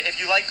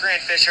you like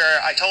Grant Fisher,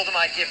 I told him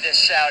I'd give this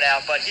shout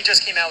out, but he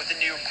just came out with a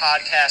new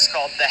podcast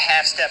called The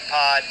Half Step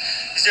Pod.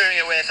 He's doing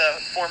it with a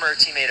former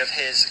teammate of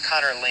his,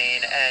 Connor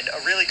Lane, and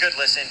a really good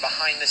listen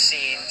behind the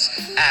scenes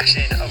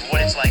action of what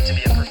it's like to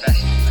be a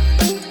professional.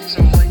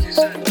 So like you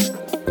said,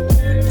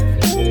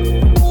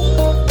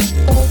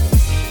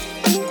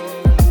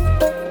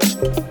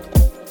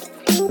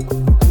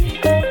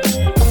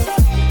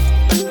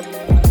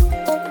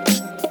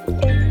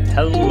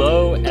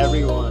 hello,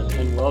 everyone,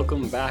 and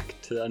welcome back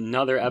to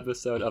another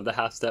episode of the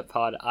Half Step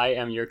Pod. I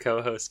am your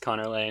co-host,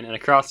 Connor Lane, and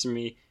across from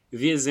me,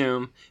 via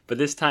Zoom, but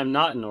this time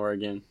not in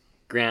Oregon,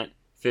 Grant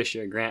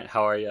Fisher. Grant,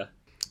 how are you?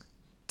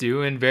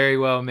 Doing very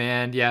well,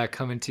 man. Yeah,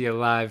 coming to you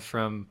live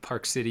from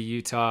Park City,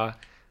 Utah.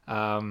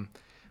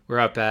 We're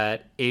up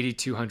at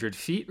 8,200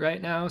 feet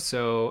right now,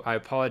 so I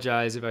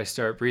apologize if I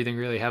start breathing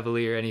really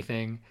heavily or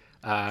anything.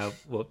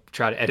 We'll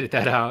try to edit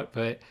that out,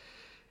 but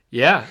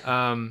yeah,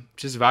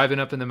 just vibing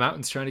up in the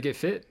mountains trying to get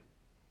fit.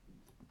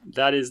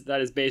 That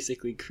is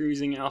basically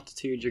cruising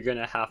altitude. You're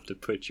gonna have to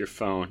put your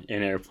phone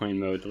in airplane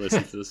mode to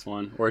listen to this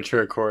one, or to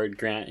record.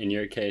 Grant, in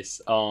your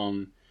case,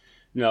 no,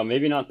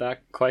 maybe not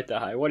quite that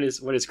high. What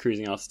is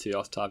cruising altitude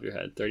off the top of your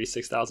head?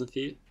 36,000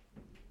 feet,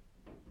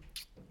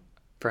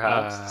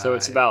 perhaps. So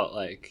it's about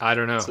like, I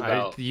don't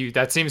know.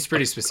 That seems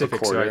pretty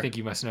specific, so I think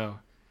you must know.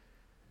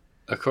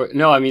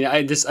 No, I mean,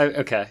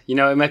 okay. You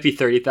know, it might be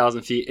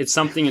 30,000 feet. It's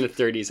something in the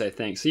 30s, I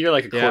think. So you're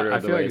like a quarter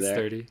of the way there. I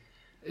feel like it's 30.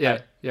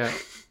 Yeah.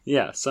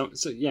 Yeah. So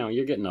you know,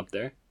 you're getting up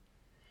there.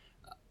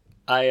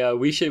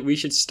 We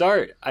should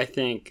start, I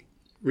think,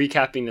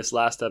 recapping this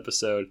last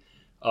episode,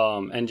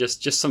 and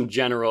just some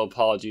general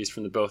apologies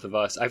from the both of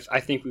us. I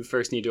think we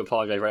first need to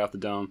apologize right off the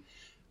dome,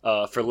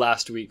 for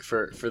last week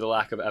for the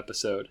lack of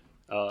episode.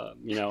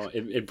 You know,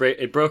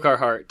 it broke our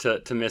heart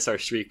to miss our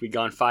streak. We'd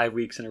gone 5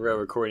 weeks in a row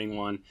recording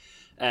one.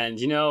 And,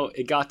 you know,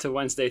 it got to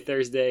Wednesday,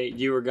 Thursday,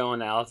 you were going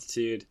to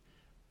altitude.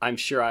 I'm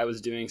sure I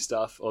was doing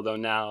stuff, although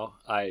now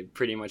I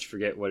pretty much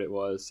forget what it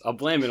was. I'll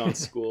blame it on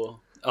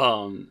school,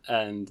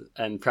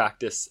 and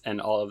practice and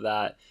all of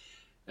that.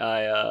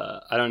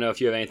 I don't know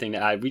if you have anything to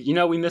add.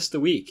 We missed a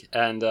week,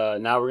 and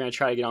now we're going to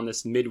try to get on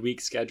this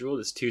midweek schedule,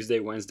 this Tuesday,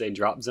 Wednesday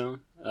drop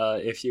zone,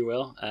 if you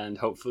will, and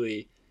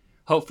hopefully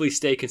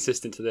stay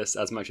consistent to this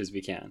as much as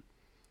we can.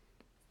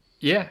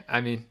 Yeah,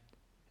 I mean,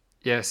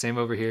 yeah, same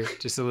over here,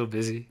 just a little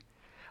busy.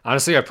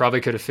 Honestly, I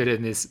probably could have fit it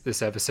in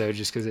this episode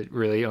just because it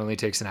really only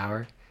takes an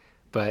hour.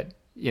 But,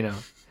 you know,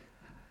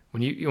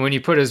 when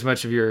you put as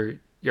much of your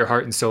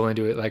heart and soul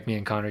into it, like me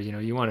and Connor, you know,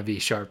 you want to be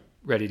sharp,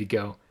 ready to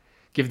go.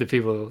 Give the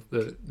people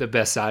the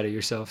best side of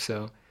yourself.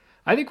 So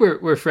I think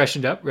we're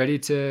freshened up, ready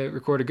to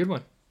record a good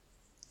one.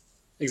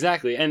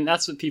 Exactly. And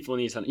that's what people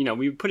need to, you know,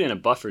 we put in a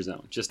buffer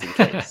zone just in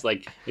case.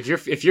 Like if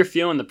you're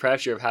feeling the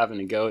pressure of having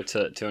to go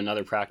to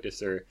another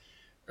practice or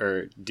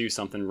do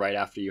something right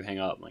after you hang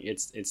up, like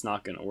it's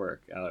not going to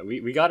work.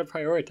 We got to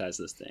prioritize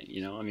this thing,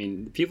 you know. I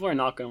mean, people are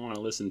not going to want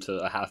to listen to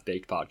a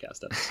half-baked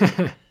podcast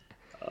episode.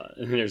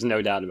 There's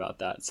no doubt about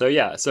that. So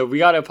yeah, so we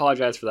got to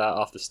apologize for that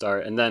off the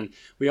start. And then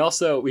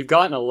we've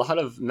gotten a lot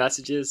of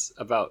messages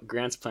about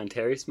Grant's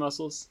plantaris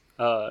muscles.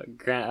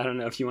 Grant, I don't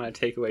know if you want to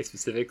take away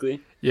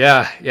specifically.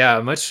 Yeah,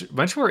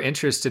 much more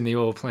interest in the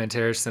old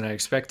plantaris than I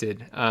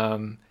expected.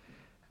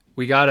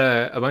 We got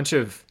a bunch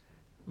of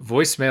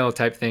voicemail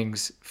type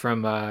things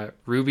from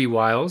Ruby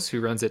Wiles, who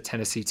runs at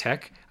Tennessee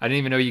Tech. I didn't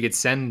even know you could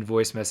send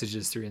voice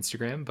messages through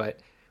Instagram, but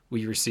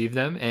we received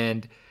them,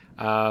 and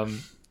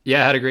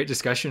had a great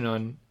discussion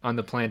on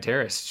the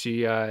plantaris.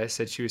 She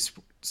said she was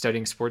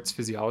studying sports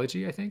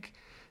physiology, I think,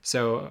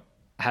 so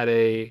had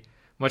a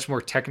much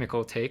more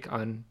technical take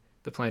on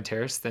the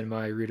plantaris than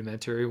my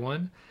rudimentary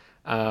one.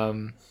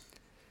 Got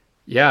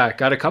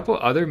a couple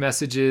other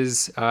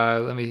messages.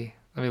 Let me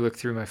look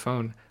through my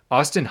phone.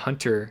 Austin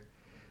Hunter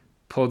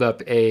pulled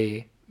up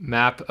a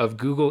map of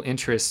Google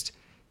interest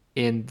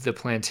in the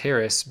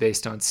plantaris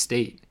based on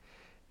state.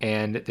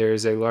 And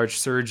there's a large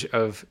surge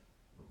of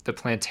the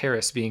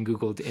plantaris being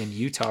Googled in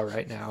Utah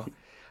right now.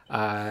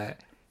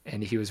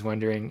 And he was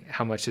wondering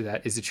how much of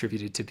that is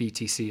attributed to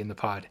BTC in the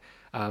pod.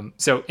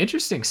 So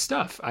interesting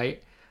stuff. I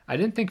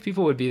didn't think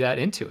people would be that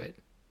into it.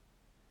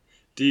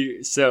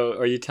 So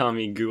are you telling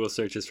me Google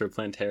searches for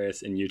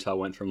plantaris in Utah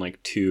went from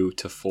like 2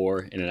 to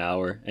 4 in an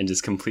hour and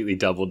just completely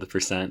doubled the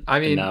percent? I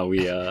mean, and now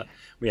we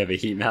have a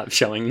heat map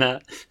showing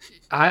that.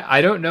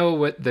 I don't know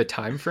what the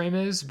time frame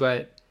is,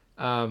 but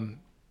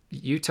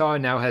Utah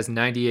now has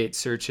 98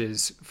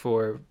 searches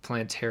for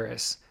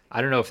plantaris.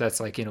 I don't know if that's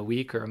like in a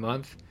week or a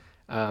month.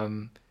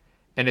 And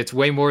it's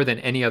way more than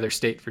any other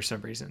state for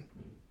some reason.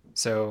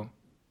 So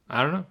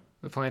I don't know,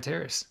 the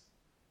plantaris.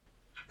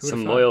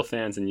 Some loyal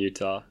fans in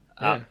Utah.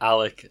 Yeah.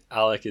 Alec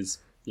is,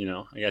 you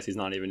know, I guess he's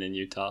not even in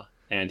Utah,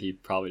 and he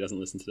probably doesn't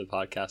listen to the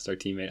podcast, our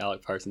teammate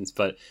Alec Parsons,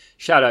 but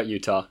shout out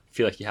Utah. I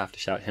feel like you have to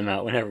shout him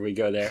out whenever we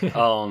go there.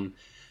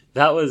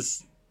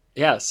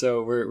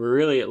 So we're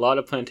really a lot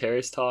of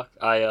plantaris talk.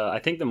 I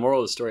think the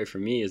moral of the story for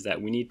me is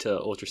that we need to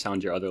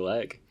ultrasound your other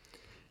leg.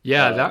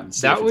 Yeah,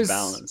 that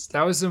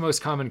was the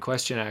most common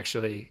question,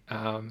 actually.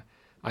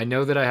 I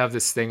know that I have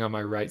this thing on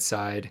my right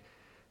side,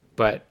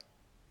 But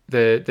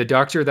the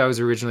doctor that was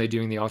originally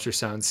doing the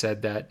ultrasound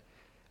said that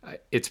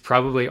it's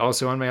probably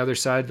also on my other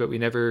side, but we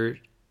never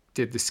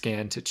did the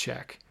scan to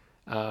check.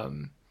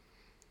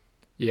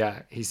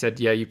 Yeah, he said,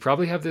 yeah, you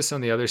probably have this on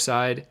the other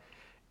side.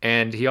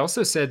 And he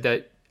also said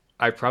that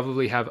I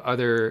probably have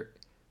other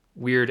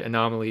weird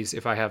anomalies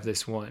if I have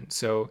this one.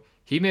 So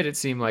he made it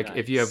seem like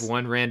if you have Nice.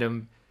 one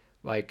random,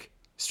 like,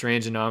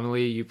 strange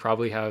anomaly, you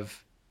probably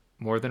have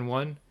more than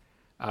one,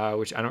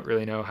 which I don't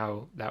really know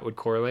how that would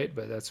correlate,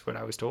 but that's what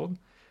I was told.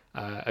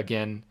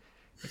 Again,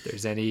 if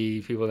there's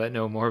any people that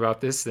know more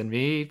about this than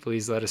me,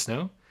 please let us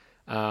know.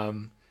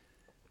 Um,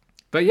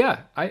 but yeah,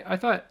 I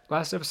thought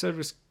last episode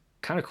was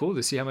kind of cool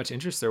to see how much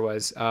interest there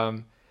was.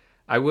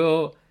 I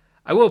will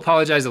I will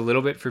apologize a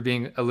little bit for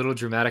being a little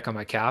dramatic on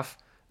my calf.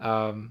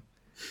 Um,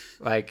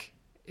 like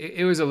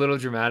it was a little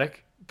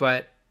dramatic,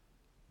 but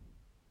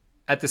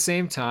at the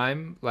same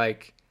time,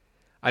 like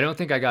I don't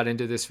think I got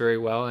into this very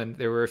well, and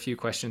there were a few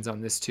questions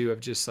on this too of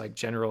just like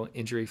general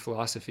injury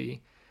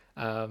philosophy.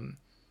 Um,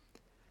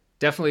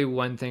 Definitely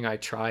one thing I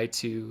try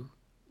to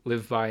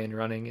live by in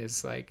running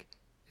is like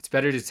it's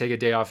better to take a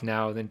day off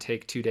now than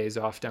take 2 days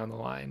off down the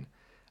line.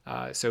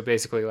 So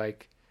basically,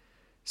 like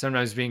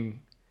sometimes being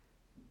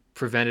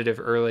preventative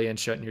early and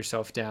shutting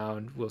yourself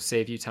down will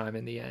save you time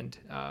in the end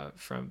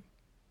from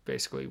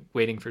basically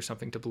waiting for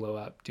something to blow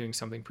up, doing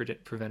something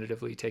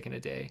preventatively, taking a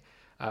day,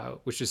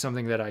 which is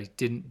something that I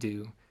didn't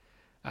do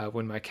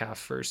when my calf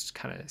first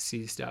kind of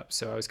seized up.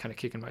 So I was kind of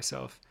kicking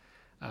myself.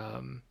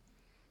 Um,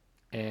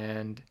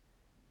 and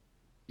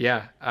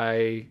yeah,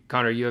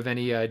 Connor, you have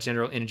any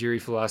general injury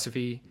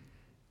philosophy,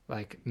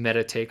 like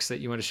meta takes that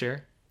you want to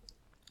share?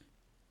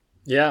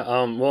 Yeah,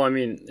 well, I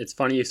mean, it's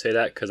funny you say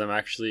that because I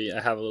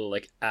have a little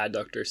like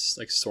adductor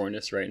like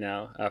soreness right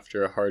now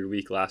after a hard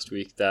week last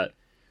week that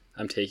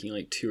I'm taking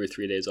like 2 or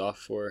 3 days off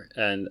for,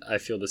 and I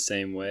feel the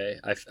same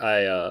way.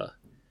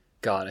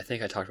 God, I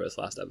think I talked about this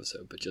last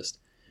episode, but just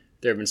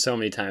there have been so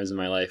many times in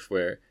my life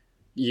where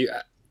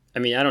I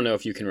mean, I don't know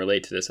if you can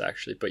relate to this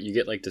actually, but you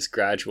get like this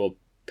gradual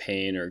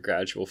pain or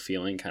gradual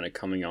feeling kind of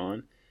coming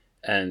on,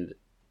 and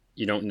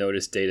you don't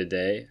notice day to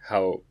day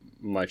how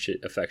much it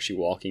affects you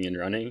walking and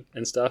running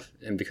and stuff.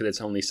 And because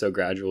it's only so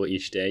gradual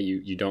each day,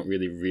 you don't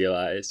really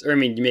realize, or I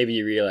mean, maybe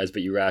you realize,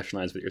 but you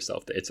rationalize with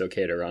yourself that it's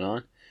okay to run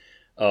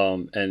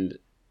on. And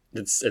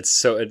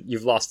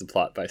you've lost the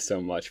plot by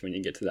so much when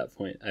you get to that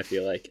point, I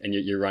feel like, and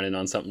you're running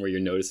on something where you're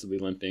noticeably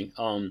limping.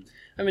 I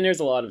mean, there's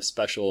a lot of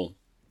special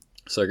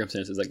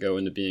circumstances that go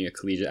into being a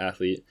collegiate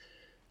athlete,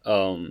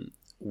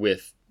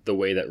 with the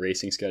way that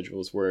racing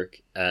schedules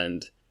work.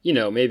 And,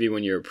 maybe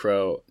when you're a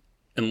pro,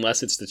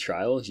 unless it's the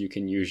trials, you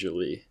can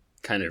usually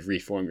kind of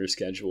reform your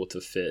schedule to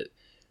fit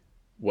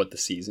what the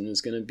season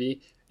is going to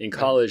be. In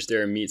college,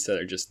 there are meets that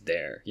are just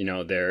there.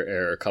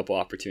 There are a couple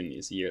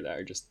opportunities a year that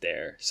are just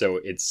there. So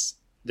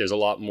there's a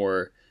lot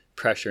more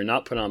pressure,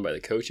 not put on by the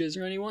coaches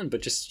or anyone,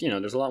 but just,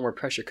 there's a lot more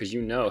pressure because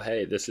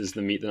hey, this is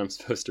the meet that I'm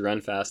supposed to run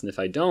fast. And if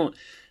I don't,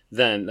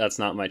 then that's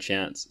not my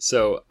chance.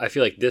 So I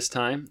feel like this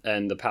time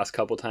and the past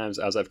couple times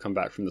as I've come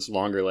back from this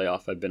longer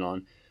layoff I've been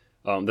on,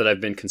 that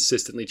I've been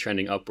consistently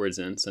trending upwards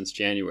in since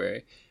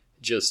January,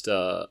 just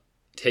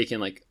taking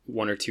like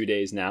 1 or 2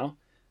 days now,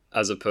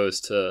 as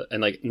opposed to,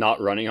 and like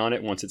not running on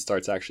it once it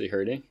starts actually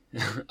hurting,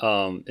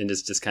 and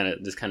just kind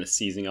of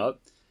seizing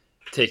up,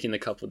 taking the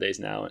couple days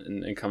now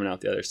and coming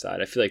out the other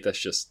side. I feel like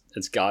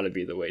it's got to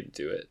be the way to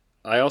do it.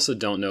 I also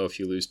don't know if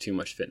you lose too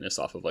much fitness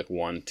off of like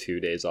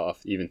 1-2 days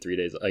off, even 3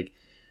 days, like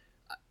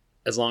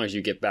as long as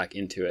you get back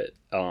into it.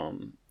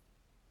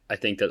 I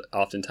think that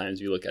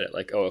oftentimes you look at it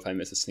like, oh, if I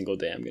miss a single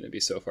day, I'm going to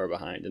be so far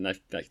behind, and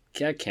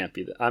that can't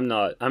be. I'm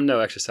no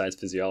exercise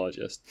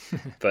physiologist,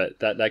 but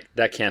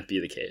that can't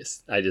be the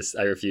case.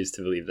 I refuse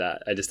to believe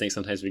that. I just think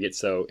sometimes we get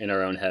so in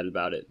our own head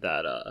about it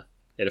that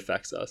it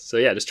affects us. So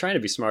yeah, just trying to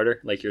be smarter,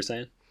 like you're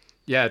saying.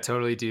 Yeah,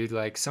 totally, dude.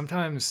 Like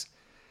sometimes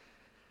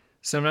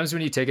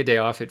when you take a day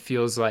off, it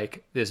feels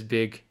like this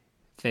big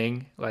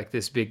thing, like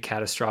this big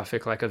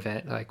catastrophic like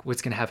event, like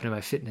what's going to happen to my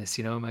fitness?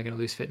 Am I going to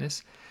lose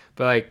fitness?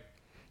 But like,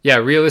 yeah,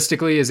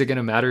 realistically, is it going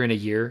to matter in a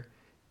year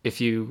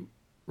if you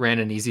ran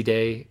an easy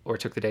day or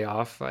took the day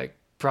off? Like,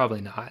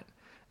 probably not.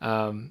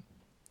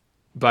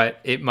 But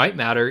it might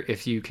matter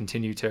if you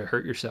continue to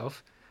hurt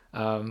yourself,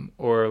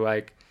 or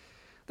like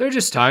there are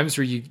just times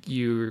where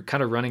you're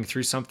kind of running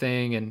through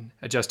something and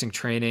adjusting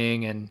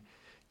training, and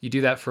you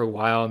do that for a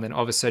while, and then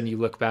all of a sudden you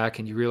look back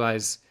and you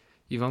realize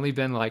you've only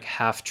been like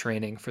half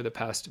training for the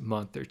past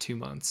month or 2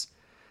 months.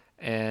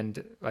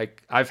 And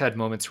like I've had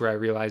moments where I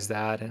realize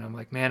that, and I'm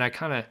like, man,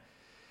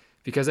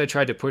 because I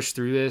tried to push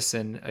through this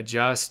and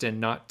adjust and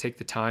not take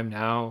the time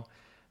now,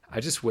 I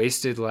just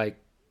wasted like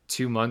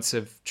 2 months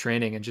of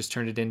training and just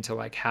turned it into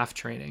like half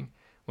training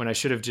when I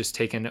should have just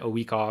taken a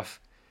week off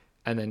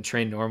and then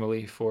trained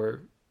normally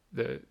for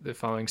the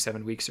following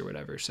 7 weeks or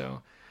whatever.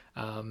 So,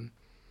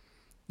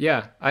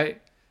 yeah,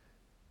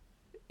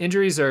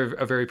 injuries are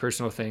a very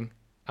personal thing,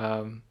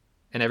 and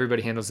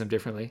everybody handles them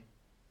differently.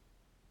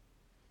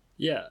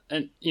 Yeah,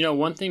 and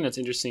one thing that's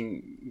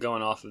interesting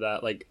going off of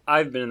that, like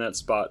I've been in that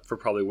spot for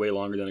probably way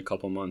longer than a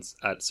couple months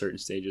at certain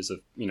stages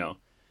of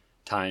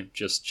time,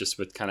 just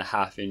with kind of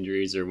half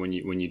injuries or when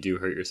you do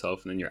hurt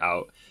yourself and then you're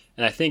out.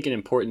 And I think an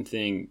important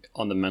thing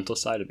on the mental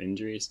side of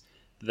injuries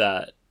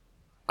that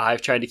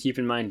I've tried to keep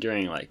in mind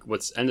during like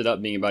what's ended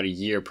up being about a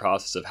year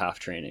process of half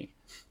training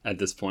at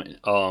this point,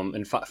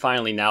 and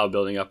finally now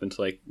building up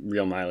into like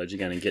real mileage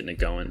again and getting it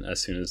going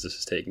as soon as this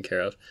is taken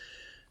care of.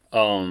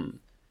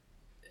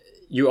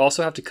 You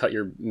also have to cut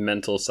your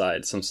mental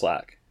side some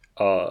slack,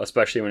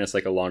 especially when it's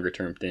like a longer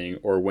term thing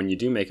or when you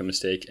do make a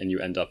mistake and you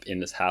end up in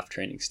this half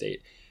training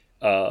state.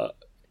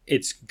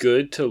 It's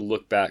good to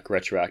look back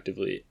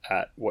retroactively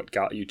at what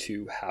got you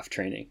to half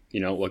training,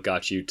 what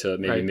got you to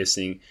maybe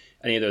missing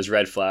any of those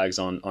red flags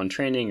on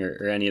training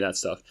or any of that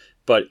stuff.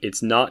 But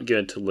it's not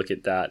good to look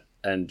at that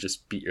and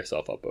just beat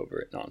yourself up over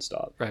it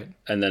nonstop. Right.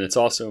 And then it's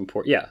also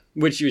important. Yeah.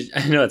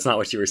 I know it's not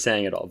what you were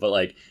saying at all, but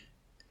like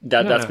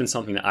that's been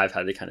something that I've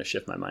had to kind of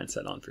shift my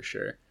mindset on for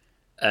sure.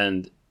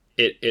 And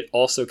it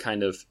also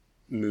kind of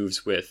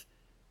moves with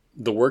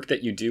the work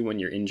that you do when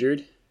you're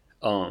injured,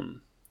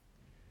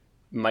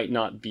 might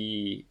not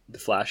be the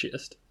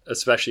flashiest,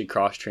 especially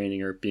cross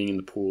training or being in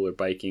the pool or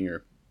biking,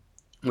 or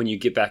when you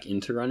get back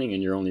into running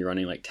and you're only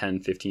running like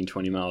 10, 15,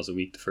 20 miles a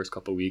week the first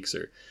couple of weeks,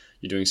 or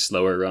you're doing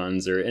slower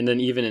runs, and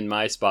then even in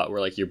my spot where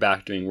like you're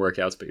back doing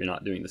workouts, but you're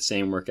not doing the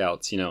same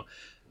workouts,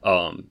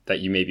 that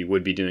you maybe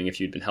would be doing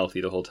if you'd been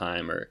healthy the whole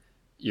time, or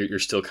you're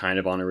still kind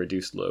of on a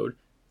reduced load.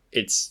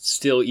 It's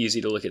still easy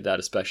to look at that,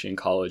 especially in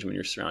college when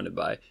you're surrounded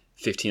by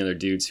 15 other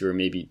dudes who are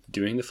maybe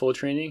doing the full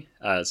training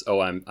as, oh,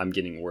 I'm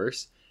getting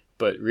worse.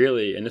 But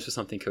really, and this was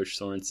something Coach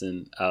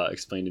Sorensen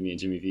explained to me in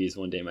Jimmy V's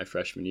one day my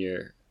freshman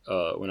year,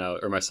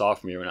 my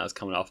sophomore year when I was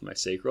coming off of my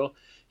sacral.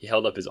 He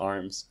held up his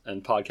arms,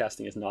 and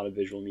podcasting is not a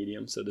visual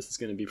medium, so this is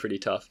going to be pretty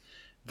tough.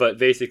 But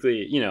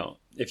basically,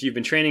 if you've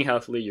been training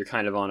healthily, you're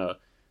kind of on a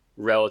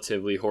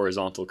relatively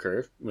horizontal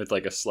curve with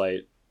a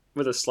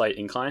slight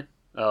incline.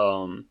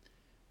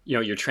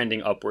 You're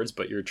trending upwards,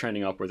 but you're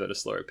trending upwards at a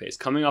slower pace.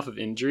 Coming off of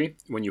injury,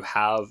 when you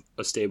have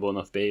a stable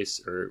enough base,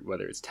 or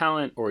whether it's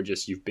talent or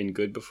just you've been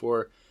good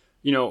before,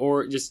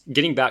 or just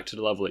getting back to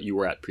the level that you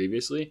were at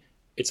previously,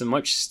 it's a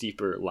much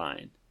steeper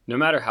line, no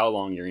matter how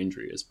long your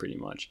injury is, pretty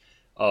much.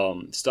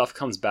 Stuff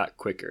comes back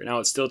quicker. Now,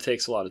 it still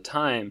takes a lot of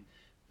time,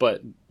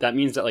 but that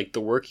means that like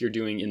the work you're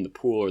doing in the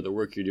pool or the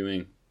work you're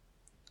doing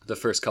the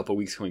first couple of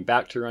weeks coming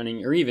back to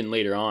running, or even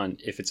later on,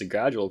 if it's a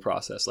gradual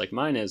process like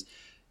mine is,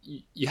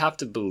 you have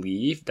to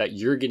believe that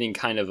you're getting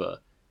kind of a,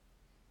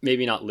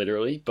 maybe not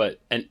literally, but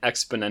an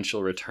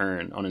exponential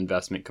return on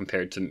investment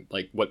compared to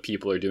like what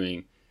people are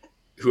doing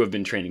who have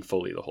been training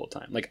fully the whole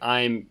time. Like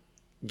I'm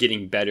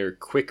getting better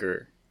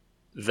quicker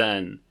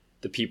than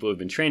the people who've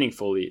been training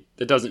fully.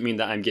 That doesn't mean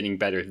that I'm getting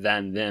better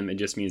than them. It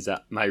just means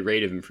that my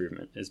rate of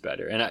improvement is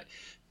better. And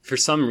for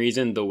some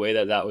reason, the way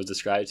that was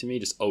described to me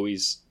just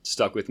always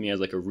stuck with me as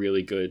like a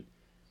really good,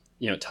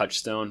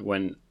 touchstone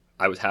when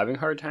I was having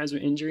hard times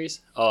with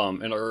injuries,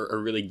 and or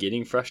really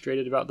getting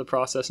frustrated about the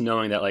process,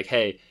 knowing that like,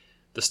 hey,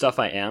 the stuff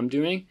I am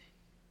doing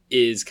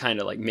is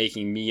kind of like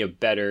making me a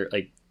better,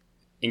 like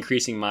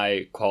increasing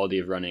my quality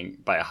of running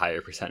by a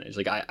higher percentage.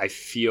 Like I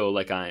feel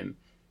like I'm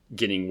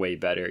getting way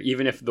better,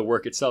 even if the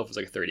work itself was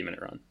like a 30-minute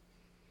run.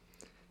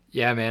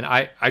 Yeah, man,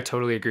 I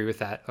totally agree with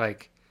that.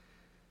 Like,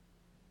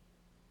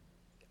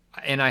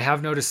 and I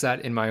have noticed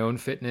that in my own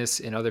fitness,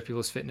 in other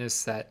people's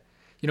fitness, that,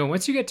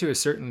 once you get to a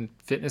certain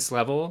fitness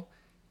level,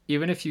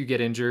 even if you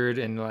get injured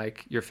and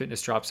like your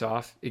fitness drops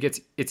off,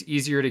 it's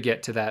easier to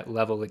get to that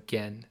level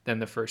again than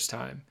the first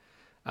time,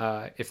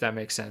 if that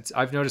makes sense.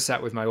 I've noticed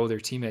that with my older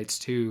teammates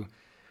too,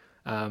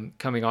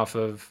 coming off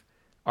of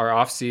our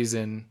off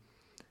season.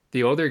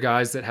 The older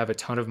guys that have a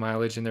ton of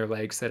mileage in their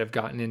legs that have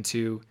gotten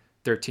into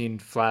 13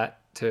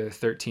 flat to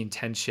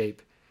 13-10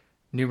 shape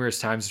numerous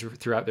times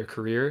throughout their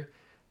career,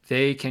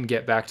 they can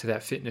get back to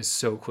that fitness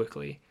so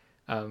quickly,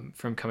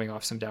 from coming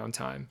off some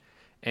downtime.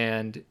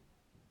 And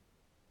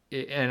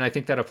I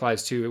think that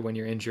applies too when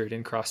you're injured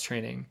in cross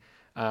training.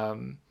 I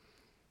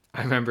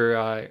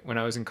remember when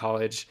I was in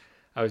college,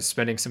 I was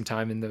spending some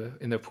time in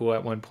the pool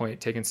at one point,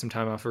 taking some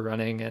time off for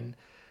running, and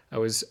I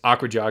was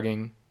aqua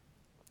jogging.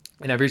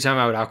 And every time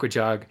I would aqua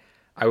jog,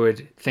 I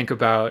would think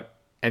about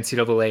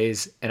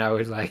NCAAs, and I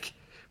would like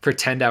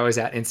pretend I was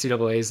at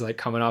NCAAs, like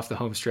coming off the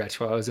home stretch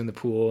while I was in the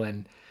pool,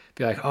 and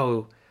be like,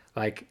 oh,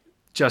 like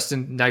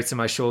Justin Knight's on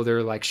my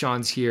shoulder, like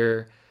Sean's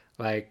here,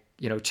 like,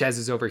 Ches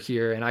is over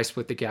here, and I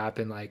split the gap.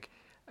 And like,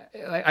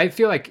 I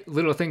feel like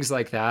little things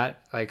like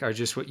that, like, are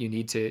just what you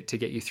need to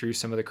get you through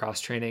some of the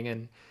cross training,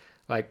 and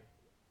like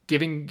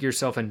giving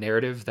yourself a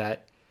narrative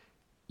that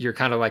you're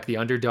kind of like the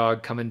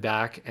underdog coming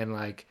back, and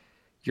like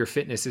your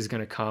fitness is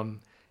going to come,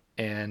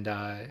 and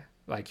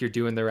like you're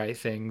doing the right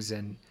things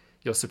and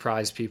you'll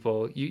surprise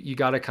people. You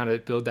got to kind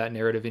of build that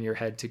narrative in your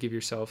head to give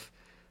yourself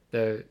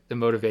the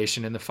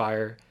motivation and the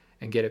fire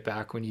and get it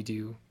back when you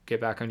do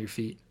get back on your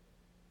feet.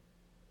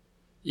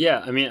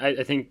 Yeah, I mean,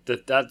 I think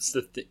that's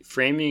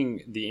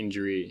framing the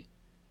injury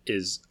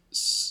is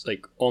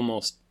like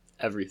almost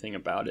everything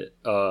about it.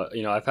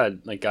 I've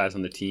had like guys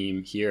on the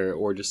team here,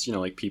 or just,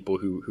 like people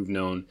who've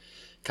known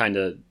kind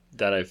of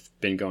that I've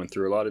been going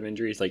through a lot of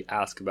injuries, like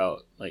ask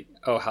about like,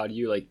 oh,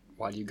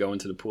 why do you go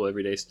into the pool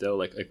every day still?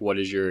 Like what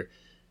is your,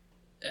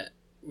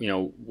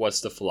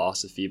 what's the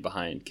philosophy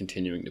behind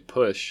continuing to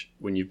push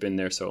when you've been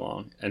there so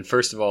long? And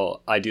first of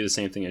all, I do the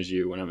same thing as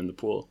you when I'm in the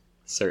pool.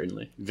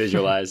 Certainly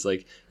visualize,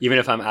 like, even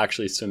if I'm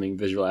actually swimming,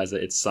 visualize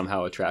that it's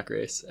somehow a track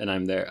race and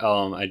I'm there.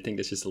 I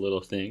think it's just a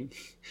little thing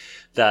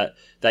that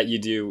you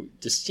do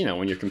just,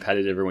 when you're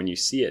competitive or when you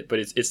see it, but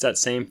it's that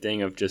same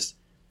thing of just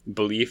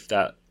belief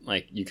that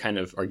like you kind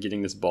of are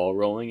getting this ball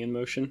rolling in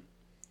motion,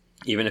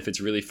 even if it's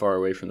really far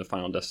away from the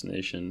final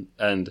destination.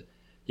 And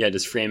yeah,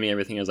 just framing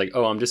everything as like,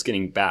 oh, I'm just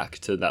getting back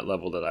to that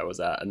level that I was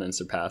at and then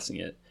surpassing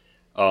it.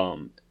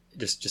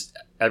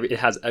 It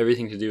has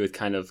everything to do with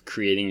kind of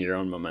creating your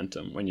own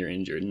momentum when you're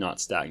injured, not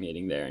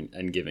stagnating there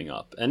and giving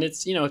up. And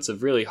it's, it's a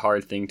really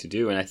hard thing to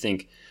do. And I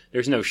think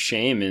there's no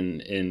shame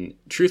in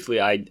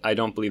truthfully, I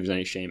don't believe there's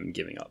any shame in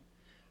giving up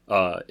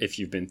if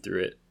you've been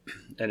through it.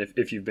 And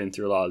if you've been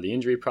through a lot of the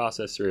injury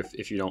process, or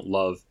if you don't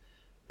love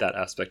that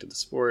aspect of the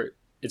sport,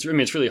 it's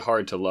really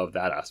hard to love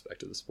that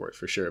aspect of the sport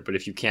for sure. But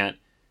if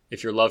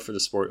your love for the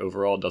sport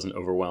overall doesn't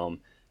overwhelm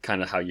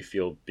kind of how you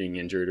feel being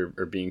injured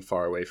or being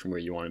far away from where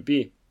you want to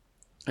be,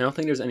 I don't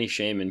think there's any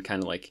shame in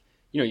kind of like,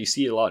 you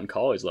see it a lot in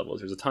college levels.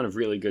 There's a ton of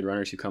really good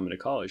runners who come into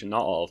college and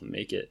not all of them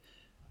make it.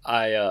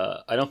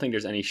 I don't think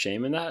there's any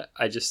shame in that.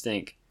 I just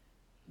think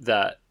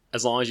that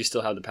as long as you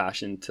still have the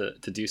passion to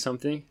do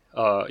something,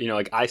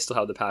 like I still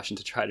have the passion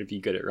to try to be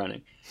good at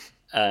running.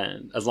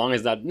 And as long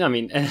as that, I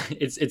mean,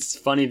 it's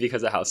funny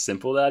because of how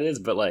simple that is,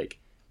 but like,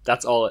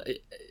 that's all,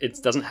 it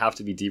doesn't have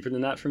to be deeper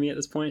than that for me at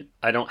this point.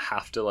 I don't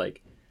have to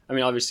like, I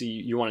mean, obviously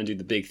you want to do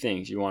the big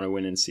things. You want to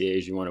win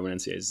NCAAs. You want to win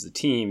NCAAs as a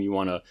team. You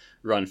want to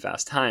run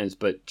fast times.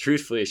 But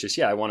truthfully, it's just,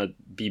 I want to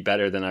be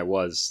better than I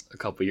was a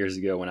couple years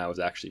ago when I was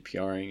actually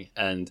PRing.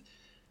 And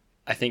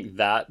I think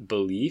that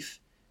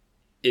belief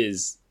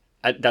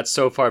that's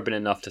so far been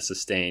enough to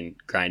sustain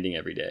grinding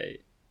every day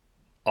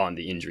on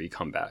the injury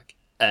comeback.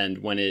 And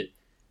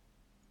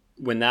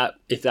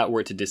if that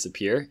were to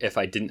disappear, if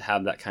I didn't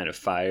have that kind of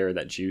fire,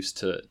 that juice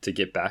to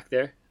get back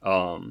there,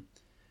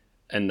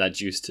 and that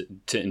juice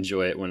to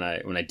enjoy it when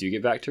I do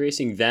get back to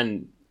racing,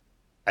 then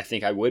I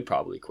think I would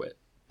probably quit.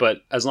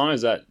 But as long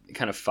as that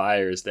kind of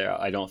fire is there,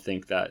 I don't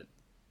think that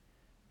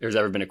there's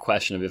ever been a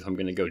question of if I'm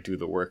going to go do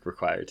the work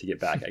required to get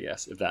back, I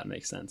guess, if that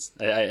makes sense.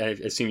 I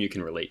assume you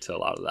can relate to a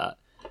lot of that.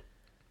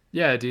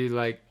 Yeah, dude.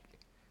 Like,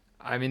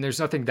 I mean, there's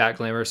nothing that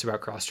glamorous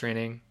about cross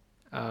training.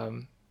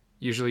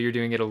 Usually you're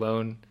doing it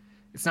alone.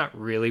 It's not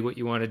really what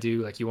you want to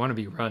do. Like, you want to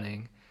be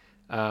running.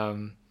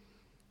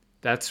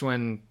 That's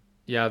when,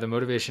 the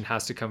motivation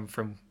has to come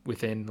from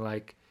within.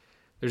 Like,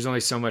 there's only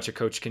so much a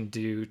coach can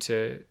do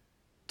to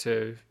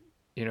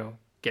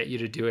get you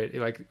to do it.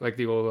 Like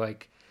the old,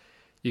 like,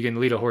 you can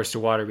lead a horse to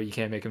water, but you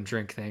can't make him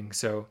drink thing.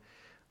 So,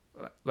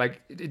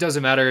 like, it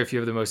doesn't matter if you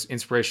have the most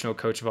inspirational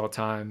coach of all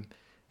time.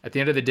 At the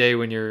end of the day,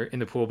 when you're in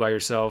the pool by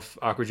yourself,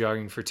 aqua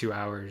jogging for 2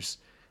 hours,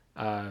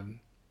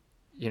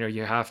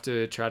 you have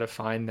to try to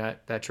find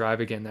that drive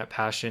again, that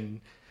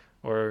passion,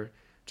 or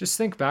just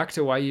think back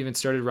to why you even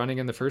started running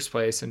in the first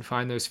place and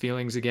find those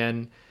feelings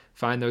again,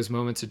 find those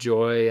moments of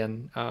joy,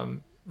 and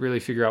really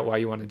figure out why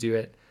you want to do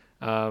it.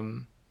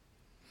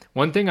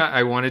 One thing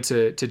I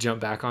wanted to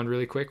jump back on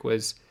really quick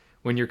was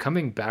when you're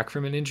coming back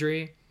from an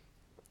injury,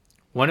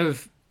 one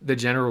of the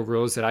general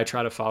rules that I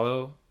try to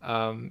follow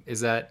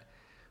is that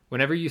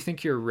whenever you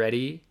think you're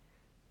ready,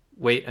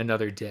 wait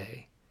another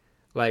day,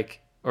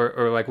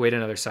 or like wait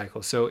another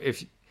cycle. So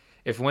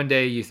if one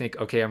day you think,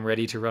 okay, I'm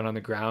ready to run on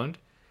the ground,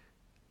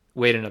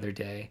 wait another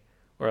day.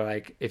 Or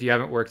like if you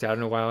haven't worked out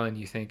in a while and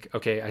you think,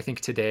 okay, I think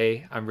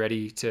today I'm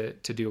ready to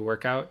do a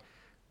workout,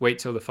 wait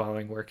till the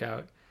following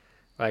workout.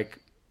 Like,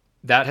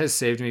 that has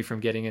saved me from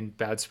getting in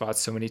bad spots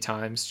so many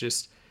times.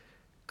 Just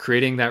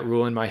creating that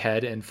rule in my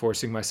head and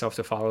forcing myself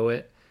to follow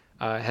it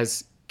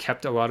has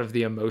kept a lot of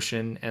the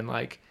emotion and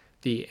like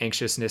the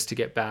anxiousness to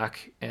get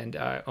back and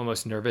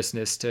almost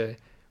nervousness to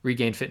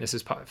regain fitness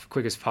as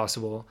quick as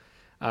possible.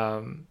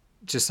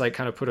 Just like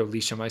kind of put a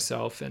leash on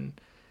myself. And,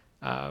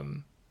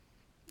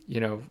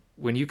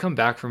 when you come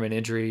back from an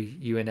injury,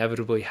 you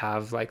inevitably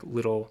have like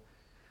little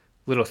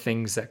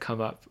things that come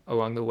up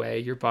along the way.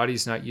 Your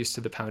body's not used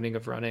to the pounding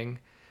of running.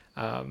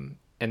 And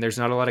there's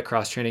not a lot of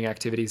cross training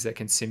activities that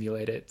can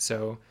simulate it.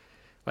 So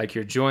like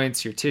your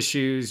joints, your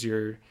tissues,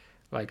 your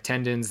like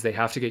tendons, they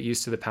have to get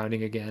used to the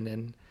pounding again.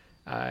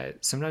 And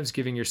sometimes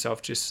giving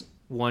yourself just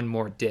one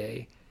more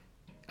day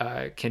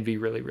can be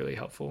really, really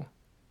helpful.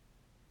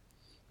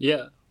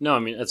 Yeah. No, I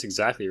mean, that's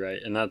exactly right.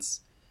 And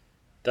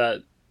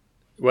that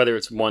whether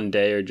it's one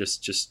day or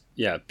just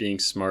being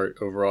smart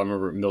overall. I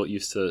remember Milt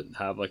used to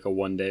have like a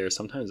 1 day, or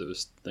sometimes it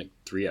was like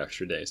 3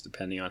 extra days,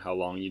 depending on how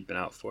long you'd been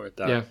out for it,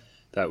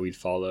 that we'd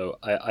follow.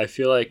 I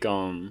feel like,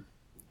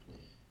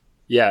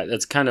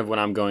 that's kind of what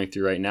I'm going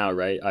through right now,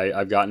 right?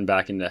 I've gotten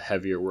back into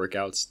heavier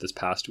workouts this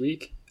past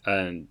week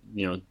and,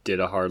 did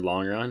a hard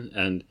long run,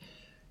 and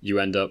you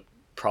end up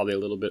probably a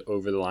little bit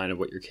over the line of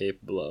what you're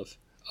capable of.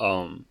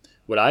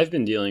 What I've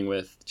been dealing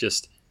with,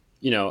 just,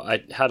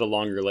 I had a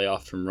longer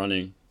layoff from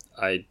running.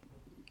 I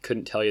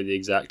couldn't tell you the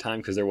exact time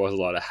because there was a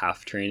lot of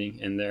half training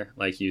in there,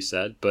 like you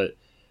said, but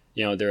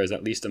there was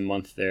at least a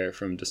month there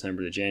from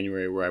December to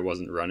January where I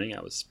wasn't running.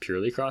 I was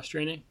purely cross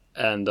training.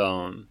 And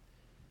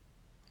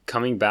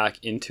coming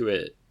back into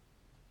it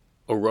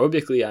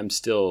aerobically,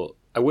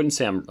 I wouldn't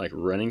say I'm like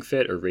running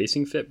fit or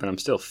racing fit, but I'm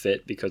still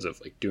fit because of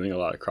like doing a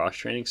lot of cross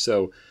training.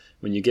 So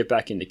when you get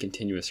back into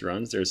continuous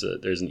runs, there's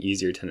an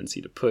easier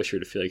tendency to push or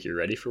to feel like you're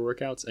ready for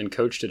workouts. And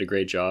Coach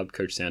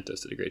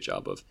Santos did a great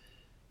job of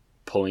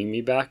pulling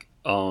me back.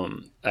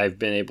 I've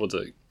been able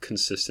to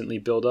consistently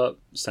build up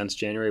since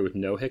January with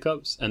no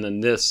hiccups. And then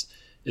this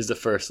is the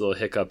first little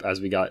hiccup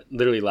as we got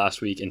literally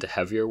last week into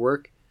heavier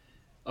work.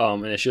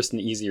 And it's just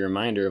an easy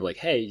reminder of like,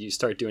 hey, you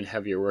start doing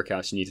heavier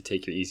workouts, you need to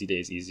take your easy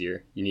days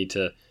easier. You need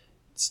to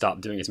stop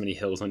doing as many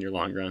hills on your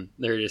long run.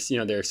 There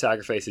are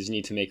sacrifices you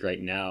need to make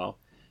right now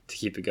to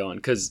keep it going.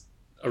 Because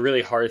a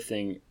really hard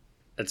thing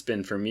that's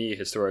been for me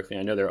historically,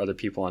 I know there are other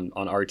people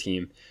on our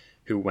team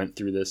who went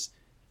through this,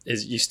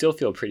 is you still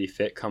feel pretty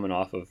fit coming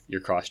off of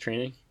your cross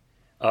training,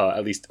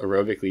 at least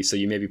aerobically. So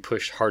you maybe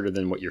push harder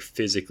than what you're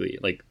physically,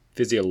 like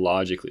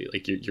physiologically,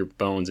 like your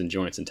bones and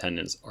joints and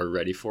tendons are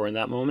ready for in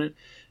that moment.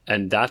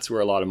 And that's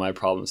where a lot of my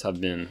problems have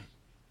been.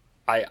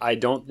 I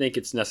don't think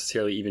it's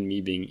necessarily even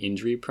me being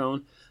injury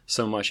prone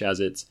so much as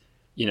it's,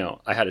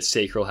 I had a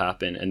sacral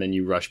happen and then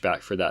you rush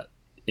back for that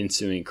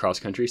ensuing cross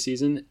country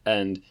season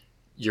and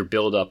your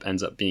build up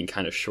ends up being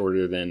kind of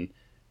shorter than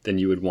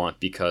you would want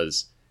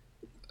because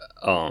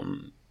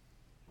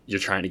you're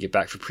trying to get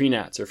back for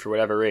pre-nats or for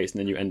whatever race, and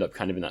then you end up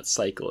kind of in that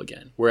cycle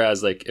again.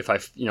 Whereas like if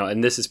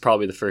and this is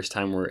probably the first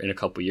time we're in a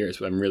couple years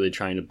where I'm really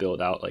trying to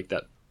build out like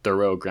that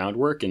thorough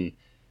groundwork and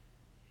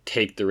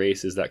take the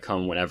races that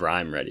come whenever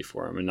I'm ready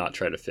for them and not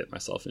try to fit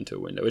myself into a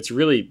window. It's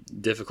really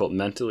difficult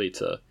mentally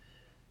to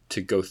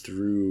go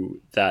through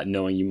that,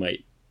 knowing you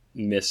might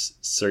miss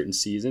certain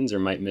seasons or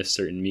might miss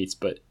certain meets,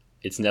 but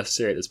it's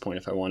necessary at this point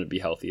if I want to be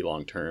healthy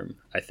long term,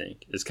 I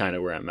think, is kind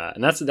of where I'm at.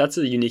 And that's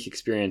a unique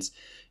experience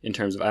in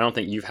terms of, I don't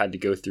think you've had to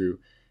go through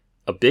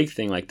a big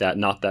thing like that.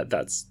 Not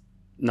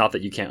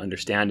that you can't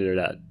understand it or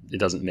that it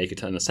doesn't make a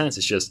ton of sense.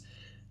 It's just,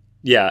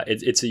 yeah,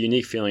 it's a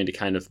unique feeling to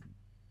kind of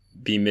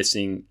be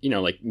missing,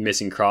 like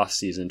missing cross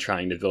season,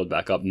 trying to build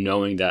back up,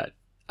 knowing that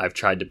I've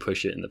tried to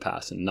push it in the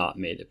past and not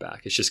made it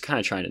back. It's just kind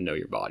of trying to know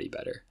your body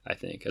better, I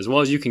think. As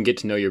well as you can get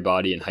to know your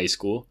body in high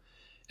school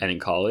and in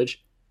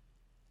college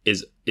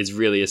is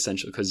really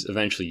essential, because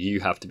eventually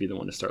you have to be the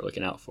one to start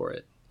looking out for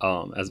it.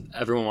 As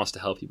everyone wants to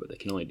help you, but they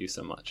can only do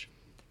so much.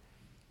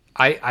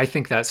 I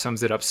think that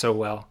sums it up so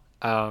well.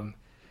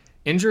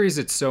 Injuries,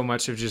 it's so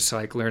much of just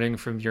like learning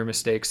from your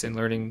mistakes and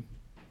learning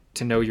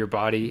to know your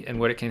body and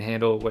what it can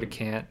handle, what it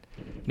can't,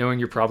 knowing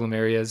your problem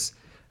areas.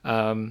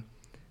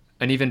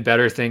 An even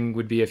better thing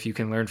would be if you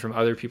can learn from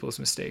other people's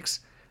mistakes.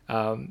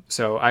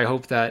 So I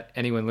hope that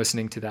anyone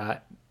listening to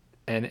that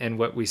and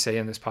what we say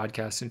in this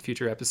podcast and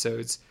future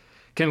episodes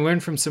can learn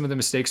from some of the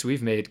mistakes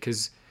we've made,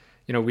 because,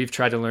 we've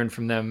tried to learn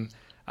from them.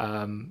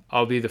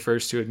 I'll be the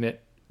first to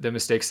admit the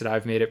mistakes that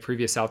I've made at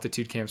previous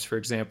altitude camps, for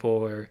example,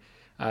 or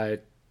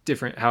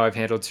how I've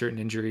handled certain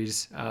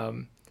injuries.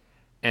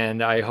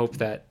 And I hope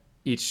that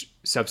each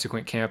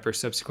subsequent camp or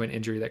subsequent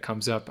injury that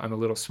comes up, I'm a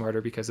little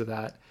smarter because of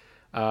that.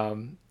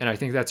 And I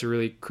think that's a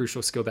really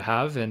crucial skill to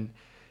have. And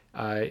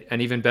an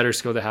even better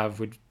skill to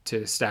have would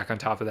to stack on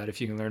top of that if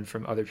you can learn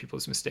from other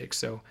people's mistakes.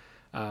 So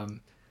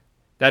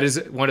that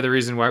is one of the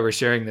reasons why we're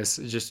sharing this,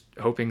 is just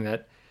hoping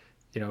that,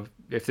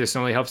 if this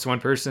only helps one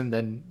person,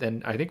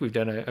 then I think we've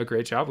done a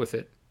great job with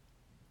it.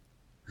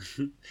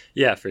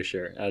 Yeah, for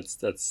sure. That's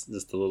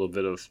just a little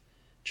bit of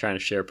trying to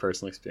share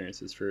personal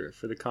experiences for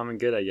the common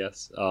good, I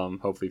guess.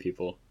 Hopefully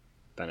people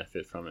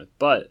benefit from it.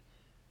 But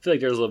I feel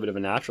like there's a little bit of a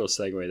natural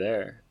segue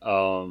there.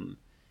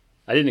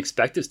 I didn't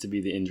expect this to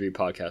be the injury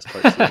podcast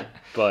part 2,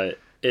 but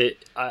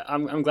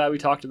I'm glad we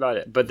talked about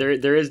it. But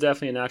there is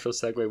definitely a natural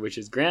segue, which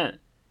is, Grant,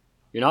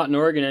 you're not in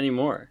Oregon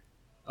anymore.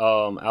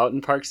 Out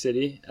in Park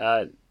City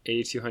at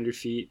 8,200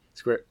 feet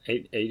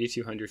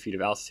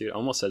of altitude.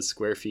 Almost said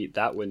square feet.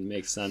 That wouldn't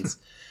make sense.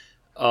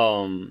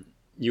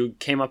 You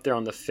came up there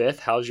on the 5th.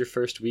 How's your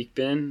first week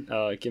been?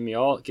 Give me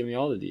all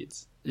the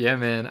deeds. Yeah,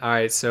 man. All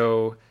right.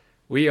 So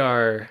we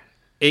are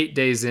 8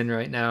 days in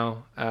right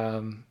now.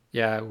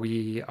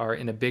 We are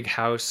in a big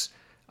house.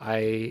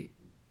 I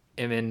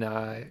am in,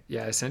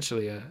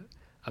 essentially a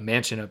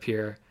mansion up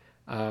here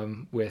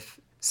with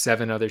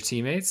 7 other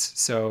teammates.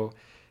 So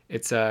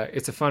it's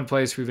a fun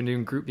place. We've been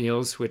doing group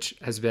meals, which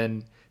has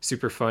been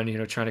super fun.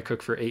 Trying to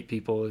cook for 8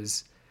 people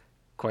is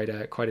quite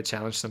a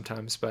challenge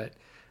sometimes, but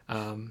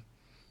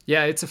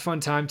it's a fun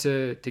time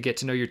to get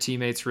to know your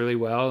teammates really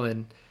well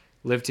and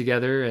live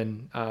together.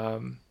 And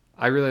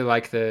I really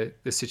like the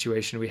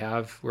situation we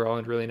have. We're all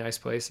in really nice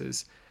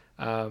places.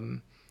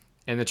 And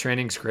the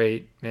training's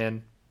great,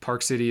 man.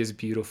 Park City is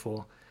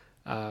beautiful.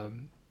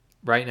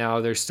 Right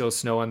now there's still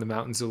snow on the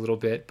mountains a little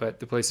bit,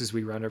 but the places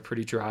we run are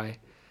pretty dry.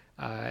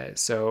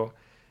 So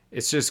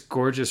it's just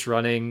gorgeous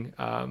running,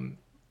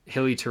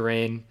 hilly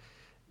terrain,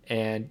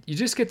 and you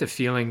just get the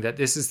feeling that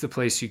this is the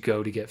place you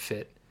go to get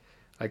fit.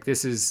 Like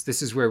this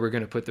is where we're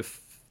going to put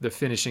the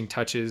finishing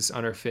touches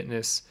on our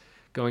fitness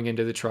going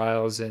into the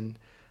trials, and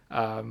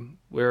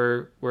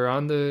we're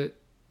on the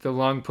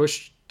long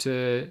push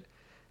to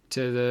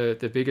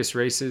the biggest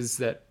races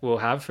that we'll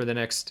have for the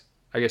next,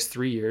 I guess,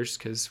 3 years,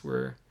 because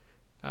we'll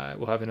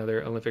have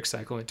another Olympic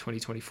cycle in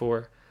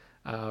 2024.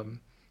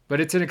 But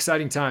it's an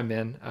exciting time,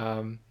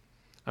 man.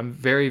 I'm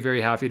very,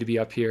 very happy to be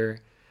up here,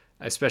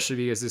 especially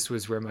because this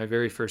was where my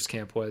very first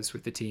camp was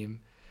with the team,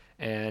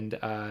 and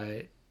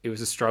it was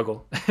a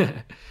struggle.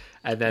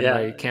 And then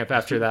my camp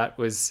after that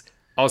was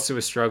also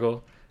a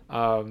struggle.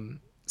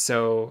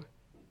 So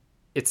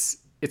it's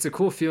a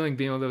cool feeling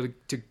being able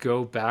to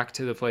go back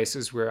to the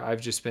places where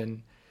I've just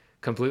been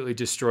completely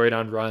destroyed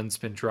on runs,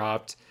 been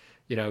dropped,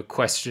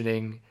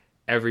 questioning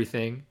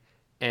everything,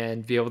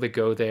 and be able to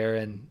go there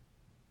and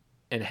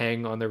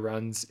hang on the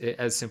runs,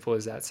 as simple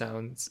as that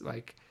sounds,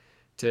 like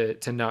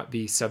to not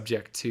be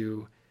subject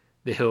to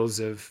the hills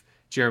of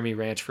Jeremy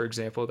Ranch, for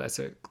example. That's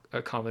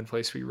a common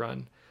place we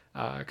run,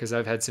 because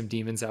I've had some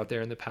demons out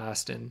there in the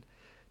past, and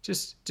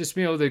just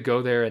being able to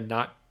go there and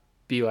not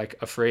be like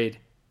afraid,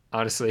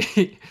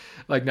 honestly,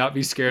 like not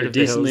be scared of the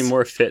hills. You're decently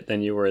more fit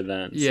than you were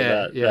then.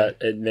 Yeah, so that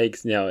it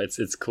makes,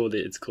 it's cool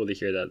to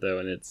hear that, though.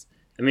 And it's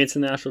a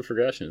natural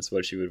progression. It's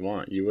what you would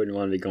want. You wouldn't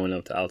want to be going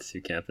up to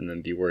altitude camp and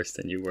then be worse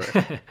than you were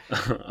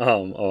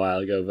a while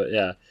ago. But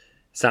yeah,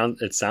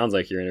 it sounds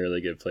like you're in a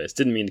really good place.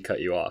 Didn't mean to cut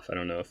you off. I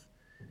don't know if.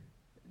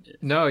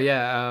 No,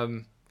 yeah.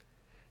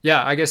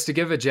 I guess to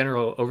give a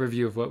general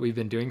overview of what we've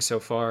been doing so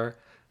far,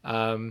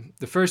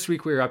 the first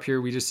week we were up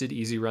here, we just did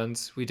easy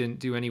runs. We didn't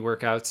do any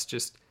workouts,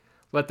 just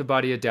let the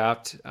body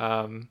adapt.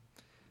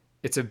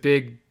 It's a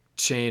big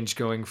change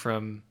going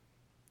from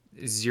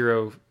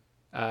zero,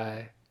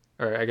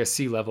 or I guess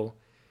sea level,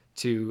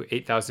 to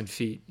 8,000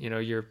 feet.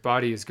 Your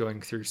body is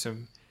going through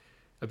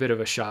a bit of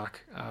a shock.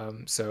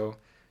 So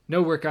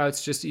no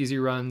workouts, just easy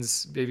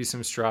runs, maybe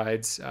some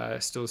strides,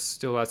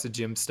 still lots of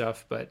gym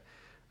stuff, but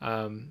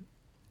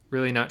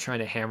really not trying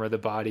to hammer the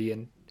body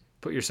and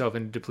put yourself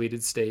in a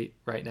depleted state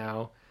right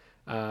now.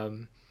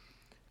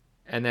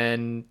 And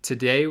then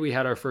today we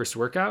had our first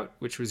workout,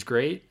 which was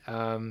great.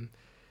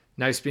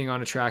 Nice being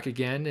on a track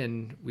again.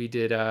 And we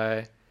did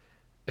a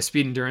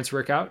speed endurance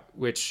workout,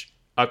 which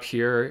up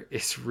here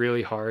is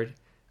really hard.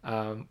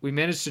 We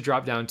managed to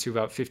drop down to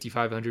about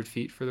 5,500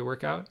 feet for the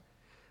workout.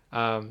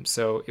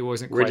 So it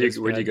wasn't quite as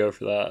bad. Where'd you go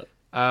for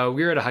that?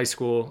 We were at a high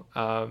school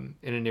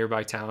in a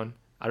nearby town.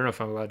 I don't know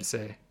if I'm allowed to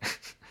say.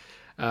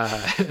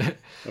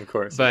 Of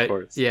course.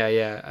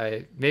 Yeah.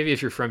 Maybe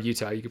if you're from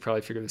Utah, you could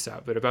probably figure this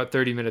out. But about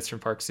 30 minutes from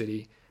Park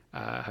City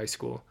High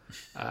School.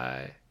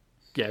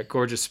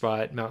 Gorgeous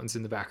spot, mountains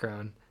in the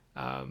background.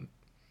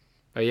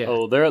 But yeah.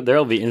 Oh,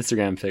 there'll be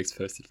Instagram pics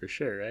posted for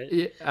sure, right?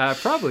 Yeah,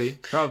 probably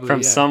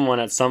from someone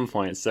at some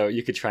point. So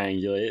you could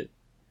triangulate.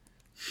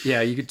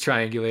 Yeah, you could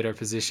triangulate our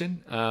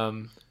position.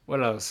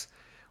 What else?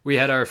 We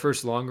had our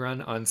first long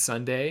run on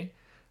Sunday,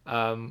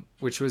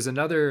 which was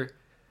another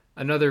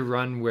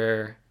run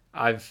where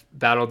I've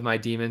battled my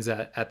demons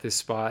at this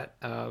spot.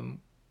 On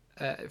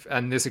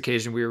this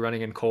occasion, we were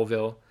running in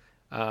Colville,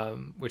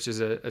 which is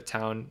a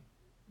town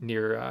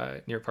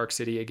near Park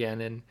City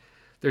again, and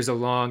there's a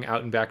long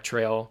out and back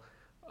trail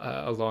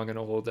along an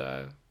old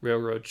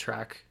railroad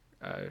track,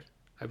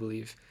 I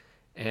believe,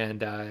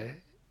 and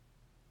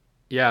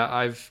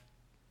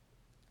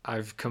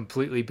I've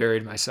completely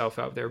buried myself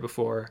out there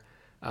before,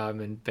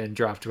 and been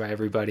dropped by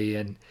everybody,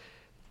 and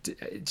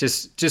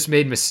just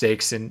made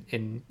mistakes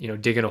in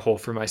digging a hole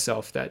for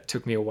myself that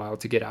took me a while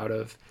to get out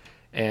of,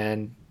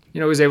 and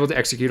was able to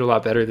execute a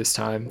lot better this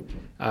time.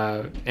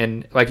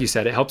 And like you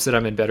said, it helps that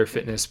I'm in better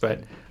fitness, but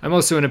I'm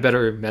also in a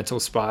better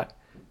mental spot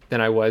than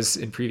I was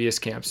in previous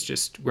camps,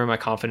 just where my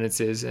confidence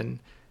is, and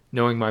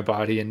knowing my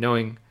body and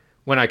knowing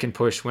when I can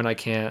push, when I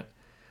can't,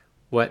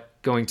 what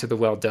going to the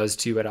well does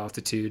to you at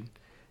altitude.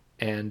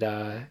 And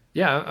I'm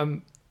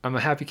a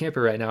happy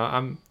camper right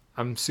now.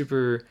 I'm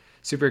super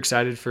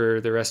excited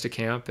for the rest of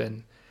camp,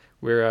 and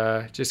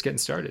we're just getting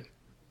started.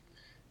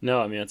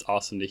 No, I mean, it's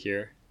awesome to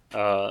hear.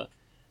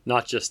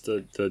 Not just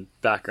the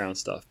background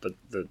stuff, but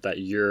that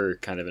you're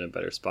kind of in a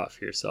better spot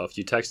for yourself.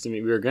 You texted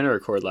me. We were going to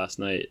record last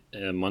night,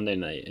 Monday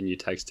night, and you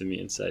texted me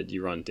and said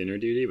you were on dinner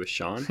duty with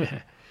Sean.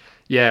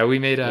 Yeah, we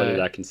made. What did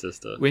that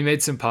consist of? We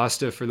made some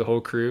pasta for the whole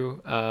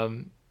crew.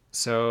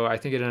 So I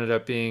think it ended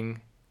up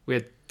being, we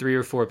had 3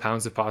 or 4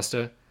 pounds of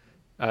pasta,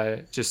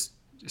 just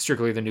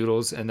strictly the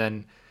noodles, and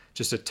then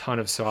just a ton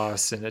of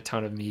sauce and a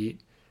ton of meat.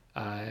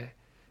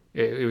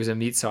 It was a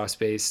meat sauce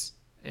base.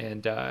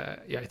 And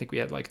I think we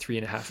had like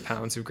 3.5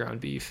 pounds of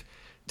ground beef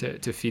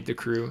to feed the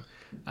crew.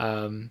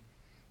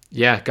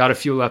 Got to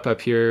fuel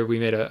up here. We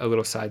made a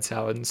little side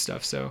salad and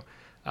stuff. So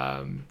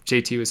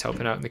JT was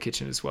helping out in the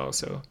kitchen as well.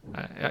 So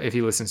if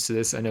he listens to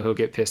this, I know he'll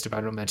get pissed if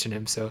I don't mention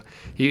him. So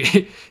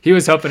he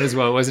was helping as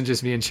well. It wasn't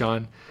just me and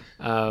Sean.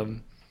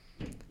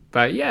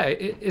 But yeah,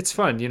 it's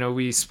fun.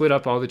 We split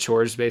up all the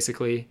chores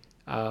basically.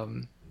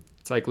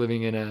 It's like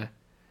living in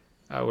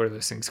what are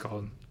those things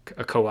called?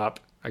 A co-op,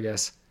 I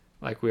guess.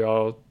 Like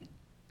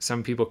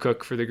some people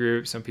cook for the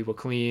group, some people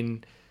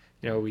clean.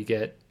 We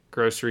get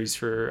groceries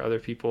for other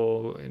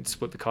people and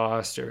split the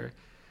cost, or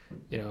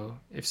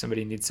if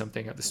somebody needs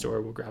something at the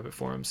store, we'll grab it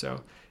for them.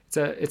 So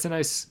it's a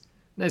nice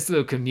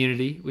little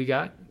community we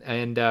got,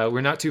 and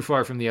we're not too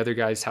far from the other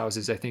guys'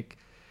 houses. I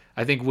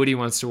think Woody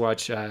wants to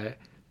watch the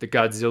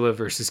Godzilla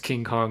versus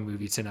King Kong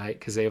movie tonight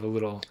because they have a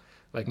little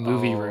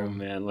movie room.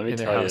 Man, let me in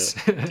their tell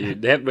house. you,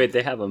 dude,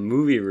 they have a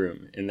movie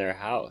room in their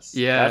house.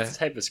 Yeah, that's the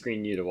type of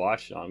screen you to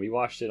watch it on. We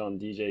watched it on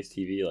DJ's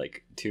TV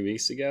like 2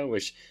 weeks ago,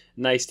 which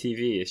nice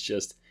TV. It's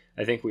just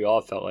I think we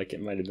all felt like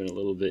it might have been a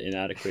little bit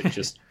inadequate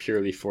just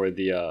purely for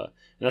the and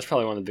that's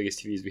probably one of the biggest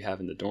TVs we have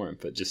in the dorm,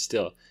 but just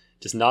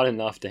not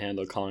enough to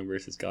handle Kong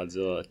versus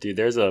Godzilla. Dude,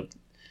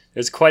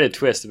 there's quite a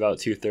twist about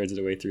 2/3 of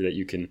the way through that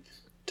you can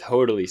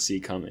totally see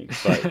coming,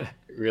 but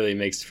really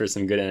makes for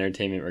some good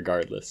entertainment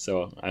regardless.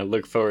 So I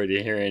look forward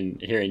to hearing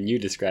you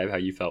describe how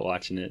you felt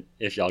watching it,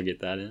 if y'all get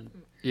that in.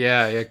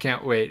 Yeah, I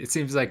can't wait. It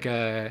seems like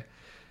a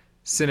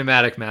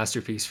cinematic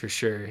masterpiece for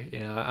sure.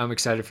 I'm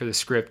excited for the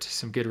script,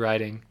 some good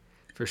writing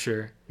for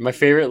sure. My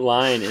favorite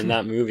line in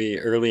that movie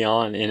early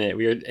on in it,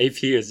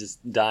 AP was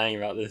just dying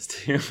about this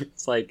too.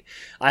 It's like,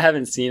 I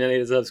haven't seen any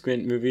of the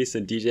subsequent movies, so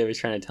DJ was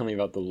trying to tell me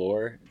about the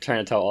lore,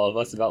 trying to tell all of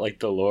us about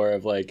the lore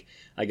of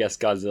I guess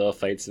Godzilla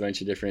fights a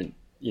bunch of different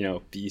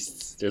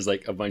beasts. There's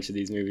a bunch of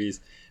these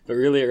movies, but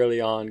really early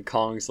on,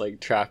 Kong's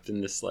trapped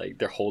in this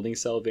their holding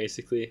cell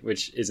basically,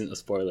 which isn't a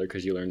spoiler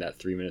because you learn that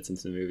 3 minutes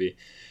into the movie,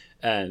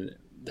 and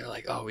they're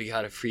like, oh, we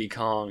gotta free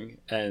Kong,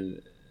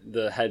 and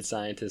the head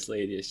scientist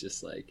lady is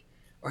just like,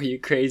 are you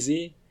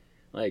crazy?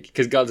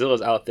 Because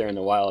Godzilla's out there in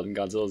the wild and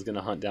Godzilla's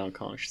gonna hunt down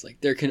Kong. She's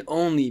like, there can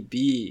only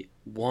be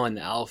one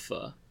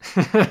alpha,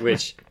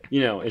 which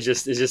is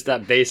just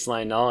that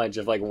baseline knowledge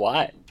of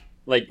what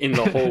in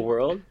the whole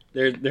world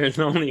there's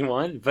only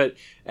one. But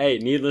hey,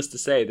 needless to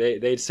say,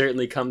 they'd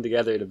certainly come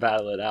together to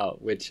battle it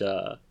out, which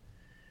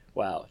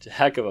wow, it's a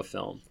heck of a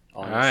film,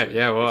 honestly. All right,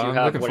 yeah, well, if you I'm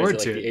have looking forward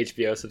to the it.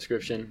 HBO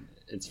subscription,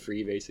 it's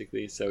free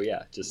basically, so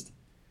yeah, just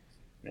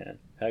man,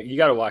 you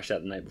got to watch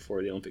that the night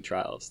before the Olympic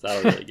trials.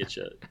 That'll really get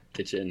you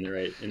in the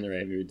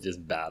right mood to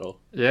just battle.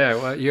 Yeah,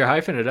 well, you're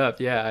hyping it up.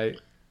 Yeah,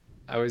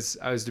 I was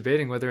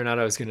debating whether or not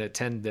I was going to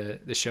attend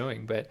the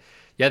showing, but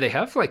yeah, they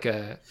have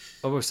a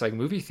almost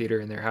movie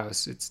theater in their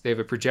house. They have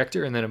a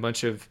projector and then a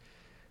bunch of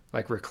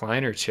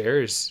recliner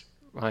chairs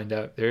lined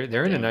up.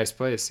 They're in a nice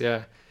place.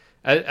 Yeah,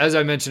 as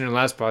I mentioned in the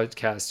last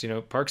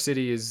podcast, Park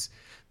City is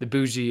the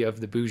bougie of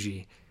the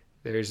bougie.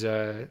 There's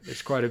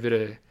quite a bit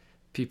of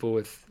people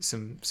with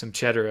some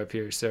cheddar up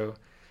here, so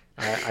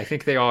I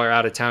think they all are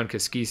out of town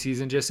because ski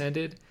season just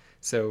ended,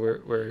 so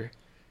we're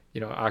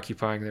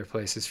occupying their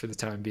places for the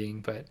time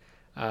being. But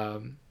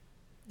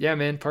yeah,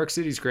 man, Park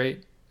City's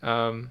great.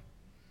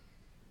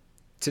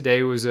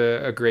 Today was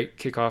a great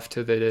kickoff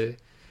to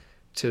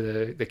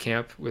the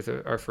camp with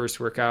our first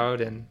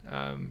workout, and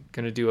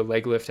gonna do a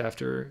leg lift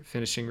after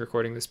finishing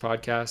recording this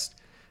podcast.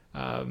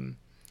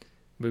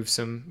 Move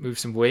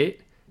some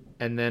weight,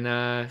 and then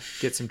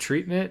get some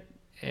treatment.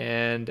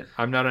 And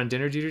I'm not on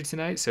dinner duty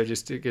tonight, so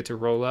just to get to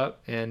roll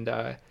up and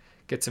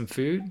get some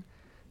food,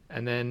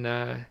 and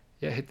then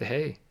hit the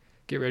hay,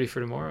 get ready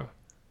for tomorrow.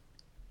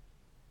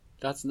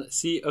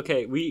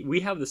 Okay, we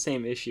have the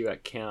same issue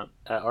at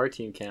our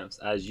team camps,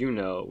 as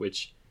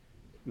which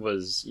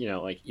was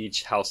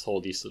each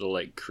household, each little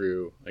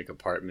crew,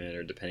 apartment,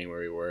 or depending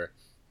where we were,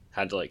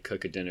 had to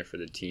cook a dinner for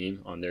the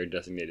team on their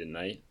designated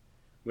night.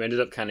 We ended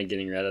up kind of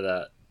getting rid of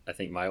that, I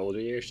think, my older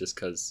years, just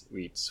because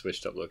we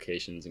switched up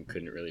locations and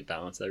couldn't really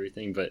balance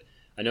everything. But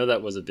I know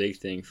that was a big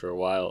thing for a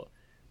while.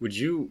 Would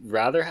you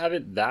rather have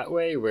it that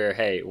way, where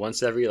hey,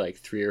 once every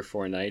 3 or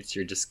 4 nights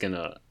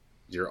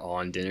you're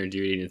on dinner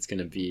duty and it's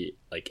gonna be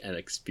an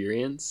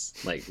experience,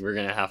 we're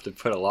gonna have to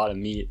put a lot of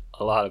meat,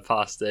 a lot of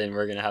pasta, and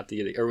we're gonna have to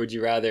get it? Or would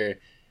you rather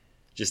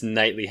just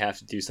nightly have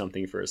to do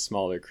something for a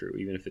smaller crew,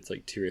 even if it's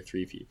 2 or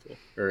 3 people?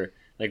 Or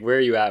where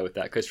are you at with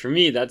that? Because for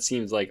me, that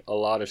seems like a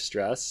lot of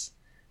stress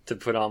to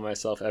put on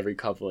myself every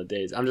couple of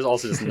days. I'm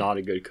just not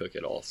a good cook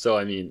at all. So,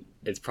 I mean,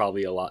 it's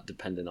probably a lot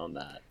dependent on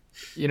that.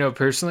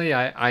 Personally,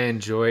 I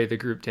enjoy the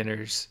group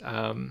dinners.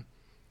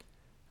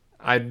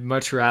 I'd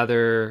much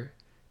rather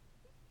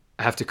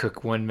have to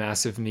cook one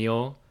massive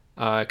meal,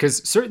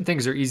 because certain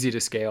things are easy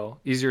to scale,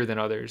 easier than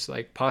others.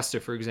 Like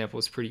pasta, for example,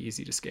 is pretty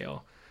easy to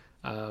scale.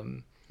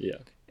 Yeah.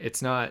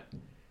 It's not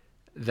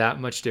that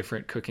much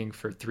different cooking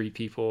for 3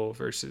 people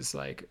versus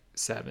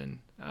 7,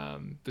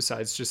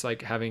 besides just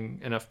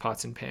having enough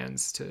pots and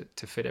pans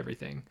to fit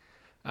everything.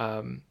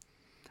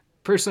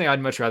 Personally,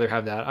 I'd much rather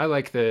have that. I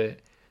like the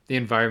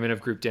environment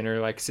of group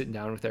dinner, sitting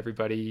down with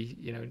everybody,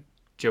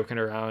 joking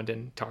around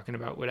and talking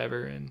about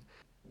whatever. And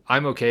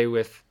I'm okay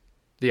with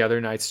the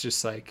other nights,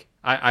 just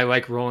I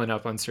like rolling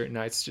up on certain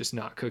nights, just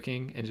not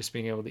cooking and just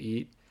being able to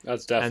eat.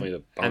 That's definitely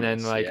the bonus. And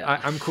then yeah.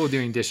 I'm cool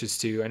doing dishes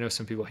too. I know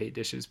some people hate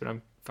dishes, but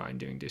I'm fine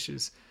doing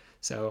dishes.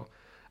 So,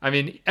 I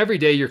mean, every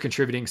day you're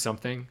contributing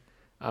something,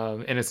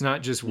 and it's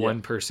not just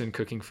one person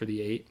cooking for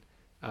the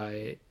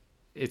 8.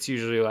 It's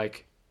usually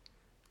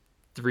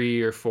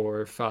 3 or 4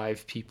 or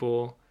 5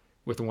 people,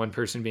 with one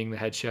person being the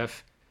head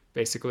chef,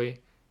 basically.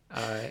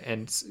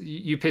 And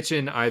you pitch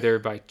in either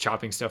by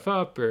chopping stuff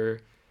up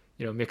or,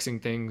 mixing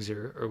things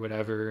or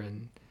whatever.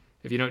 And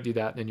if you don't do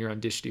that, then you're on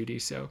dish duty.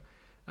 So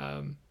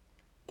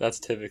that's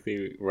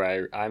typically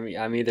where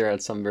I'm either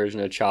at some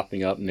version of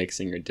chopping up,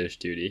 mixing, or dish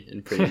duty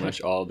in pretty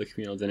much all the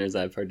communal dinners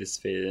I've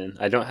participated in.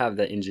 I don't have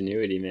that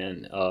ingenuity,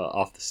 man,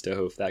 off the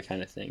stove, that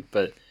kind of thing.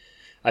 But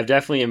I've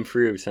definitely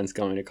improved since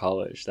going to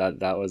college.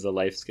 That was a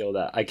life skill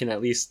that I can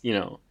at least,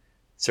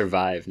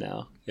 survive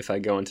now. If I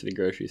go into the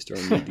grocery store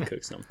and need to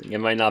cook something, it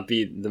might not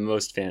be the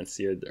most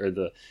fancy or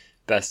the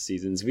best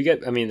seasons.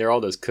 There are all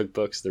those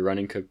cookbooks, the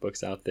running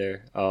cookbooks out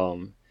there.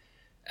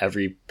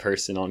 Every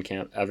person on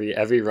camp,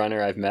 every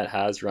runner I've met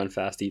has Run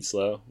Fast, Eat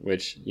Slow,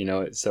 which,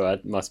 so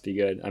that must be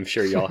good. I'm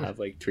sure y'all have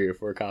like 3 or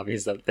 4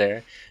 copies up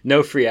there.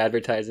 No free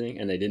advertising,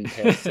 and they didn't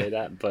pay us to say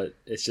that, but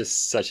it's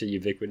just such a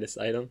ubiquitous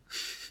item.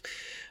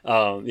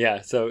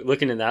 So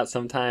looking at that,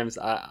 sometimes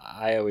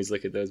I always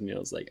look at those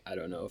meals like, I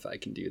don't know if I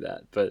can do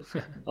that, but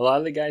a lot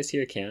of the guys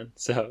here can.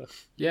 So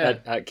yeah,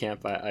 at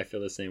camp, I feel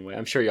the same way.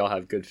 I'm sure y'all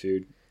have good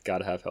food. Got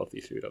to have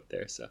healthy food up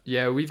there. So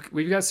yeah,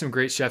 we've got some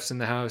great chefs in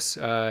the house.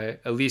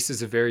 Elise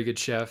is a very good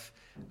chef,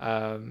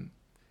 and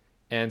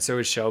so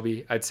is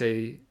Shelby. I'd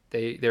say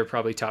they're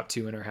probably top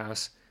 2 in our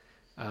house.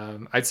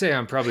 I'd say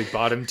I'm probably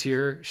bottom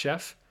tier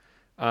chef,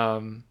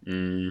 but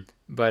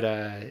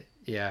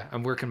yeah,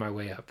 I'm working my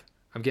way up.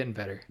 I'm getting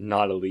better.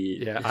 Not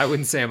elite. Yeah, I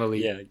wouldn't say I'm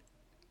elite. Yeah,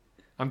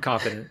 I'm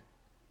confident.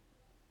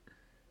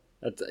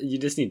 You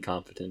just need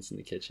competence in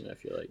the kitchen, I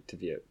feel like,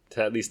 to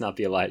at least not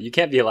be you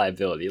can't be a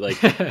liability. Like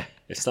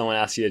if someone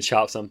asks you to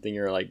chop something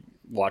or like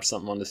watch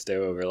something on the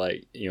stove or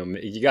like,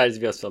 you guys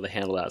be able to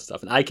handle that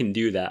stuff. And I can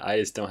do that. I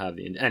just don't have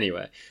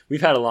anyway,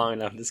 we've had a long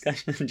enough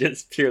discussion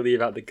just purely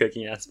about the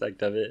cooking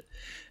aspect of it.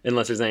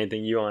 Unless there's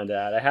anything you wanted to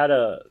add. I had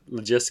a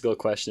logistical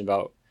question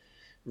about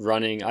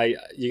running.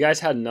 You guys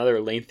had another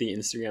lengthy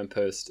Instagram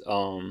post,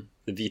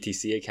 the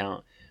VTC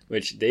account,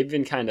 which they've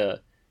been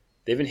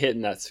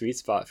hitting that sweet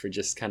spot for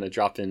just kind of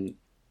dropping,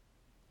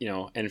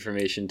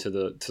 information to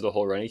the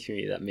whole running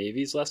community that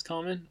maybe is less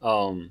common.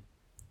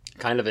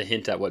 Kind of a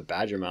hint at what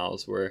Badger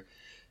Miles were,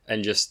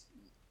 and just,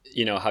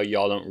 how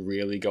y'all don't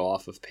really go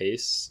off of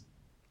pace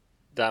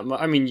that much.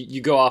 I mean,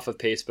 you go off of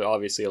pace, but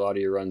obviously a lot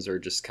of your runs are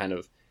just kind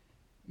of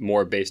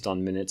more based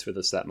on minutes with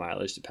a set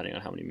mileage, depending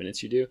on how many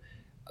minutes you do.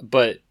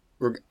 But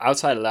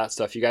outside of that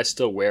stuff, you guys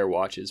still wear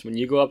watches. When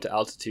you go up to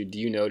altitude, do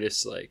you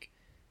notice like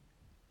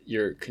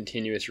your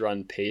continuous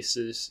run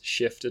paces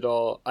shift at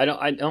all? I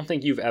don't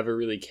think you've ever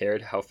really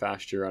cared how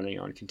fast you're running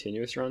on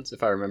continuous runs,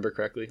 if I remember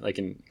correctly. Like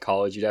in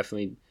college, you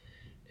definitely,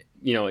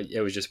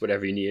 it was just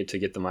whatever you needed to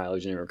get the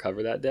mileage and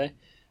recover that day.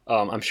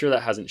 I'm sure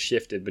that hasn't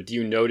shifted, but do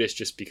you notice,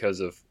 just because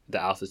of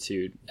the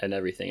altitude and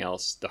everything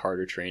else, the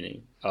harder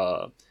training,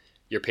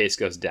 your pace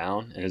goes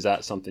down? And is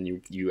that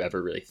something you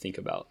ever really think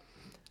about?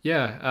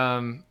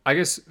 Yeah. I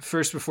guess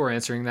first, before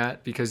answering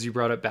that, because you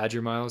brought up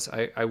Badger Miles,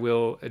 I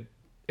will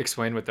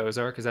explain what those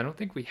are, because I don't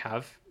think we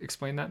have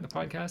explained that in the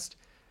podcast.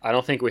 I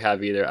don't think we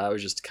have either. I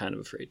was just kind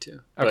of afraid to.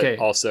 Okay.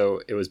 But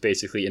also, it was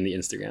basically in the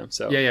Instagram.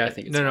 So yeah. I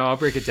think it's No, I'll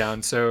break it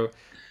down. So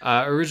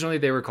originally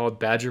they were called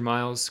Badger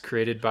Miles,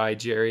 created by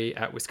Jerry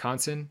at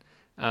Wisconsin.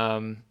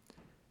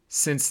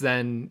 Since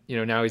then,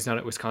 now he's not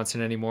at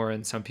Wisconsin anymore,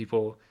 and some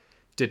people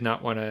did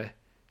not want to,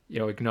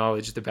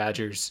 acknowledge the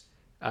Badgers.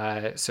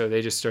 So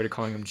they just started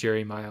calling them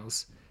Jerry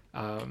Miles.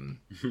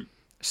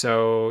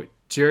 So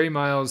Jerry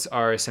Miles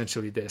are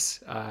essentially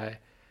this.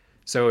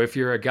 So if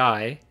you're a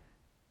guy,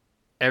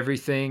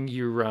 everything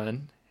you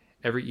run,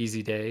 every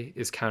easy day,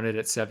 is counted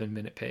at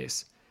 7-minute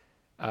pace.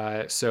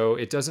 So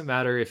it doesn't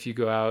matter if you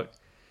go out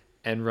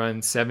and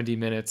run 70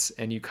 minutes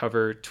and you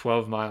cover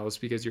 12 miles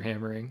because you're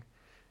hammering.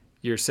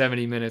 Your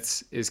 70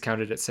 minutes is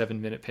counted at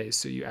 7-minute pace.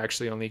 So you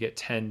actually only get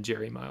 10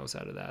 Jerry Miles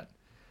out of that.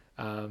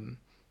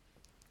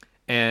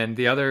 And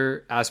the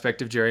other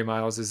aspect of Jerry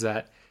Miles is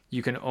that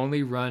you can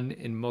only run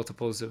in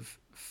multiples of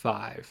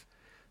 5.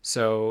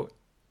 So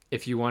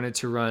if you wanted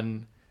to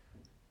run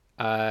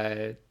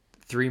 3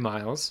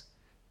 miles,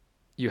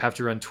 you have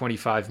to run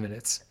 25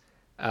 minutes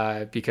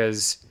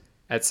because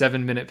at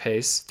 7-minute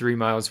pace, 3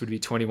 miles would be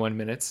 21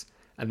 minutes.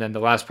 And then the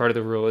last part of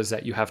the rule is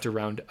that you have to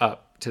round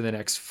up to the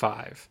next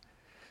 5.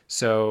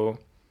 So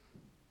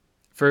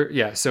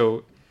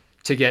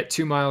to get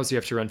 2 miles, you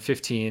have to run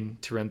 15.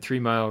 To run 3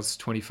 miles,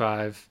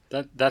 25.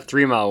 That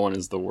 3 mile one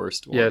is the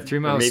worst one. Yeah, 3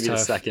 miles. Or maybe tough.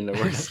 The second to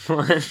worst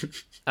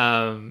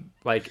one.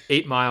 Like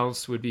 8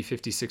 miles would be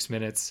 56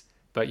 minutes,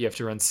 but you have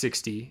to run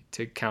 60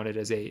 to count it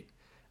as 8.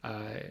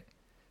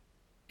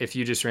 If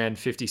you just ran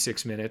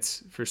 56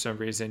 minutes for some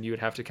reason, you would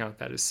have to count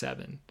that as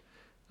 7.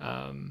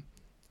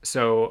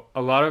 So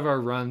a lot of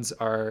our runs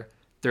are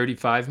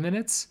 35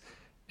 minutes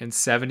and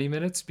 70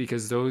 minutes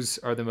because those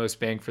are the most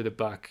bang for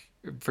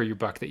your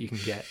buck that you can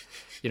get.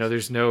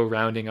 There's no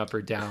rounding up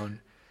or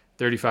down.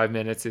 35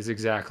 minutes is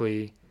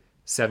exactly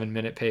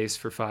 7-minute pace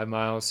for 5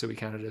 miles, so we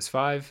count it as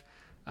 5.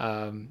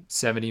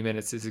 70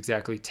 minutes is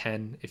exactly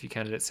 10 if you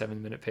count it at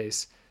 7-minute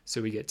pace,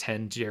 so we get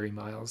 10 Jerry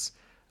Miles.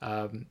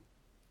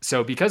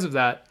 So because of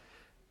that,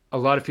 a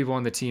lot of people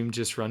on the team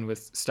just run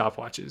with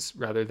stopwatches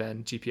rather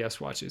than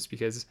GPS watches,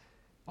 because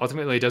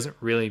ultimately it doesn't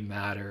really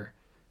matter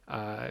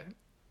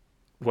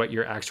what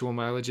your actual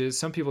mileage is.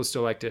 Some people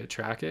still like to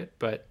track it,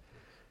 but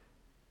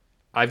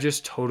I've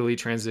just totally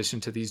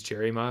transitioned to these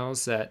Jerry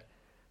miles that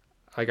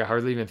like I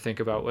hardly even think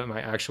about what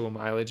my actual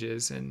mileage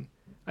is. And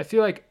I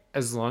feel like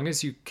as long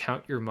as you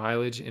count your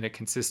mileage in a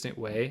consistent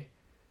way,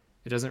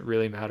 it doesn't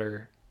really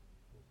matter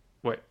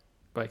what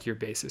like your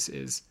basis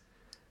is.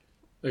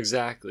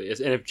 Exactly.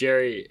 And if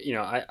Jerry,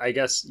 I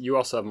guess you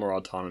also have more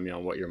autonomy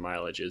on what your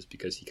mileage is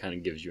because he kind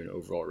of gives you an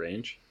overall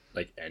range,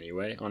 like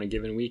anyway, on a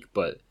given week.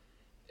 But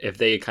if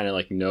they kind of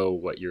like know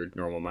what your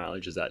normal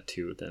mileage is at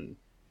too, then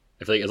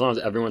I feel like as long as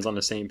everyone's on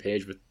the same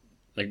page with,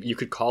 like, you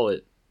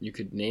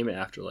could name it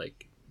after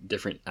like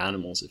different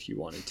animals if you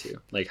wanted to,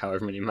 like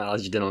however many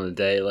miles you did on a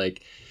day,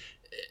 like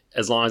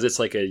as long as it's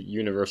like a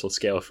universal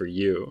scale for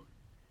you,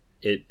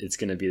 it's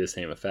going to be the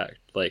same effect.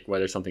 Like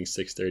whether something's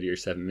 6:30 or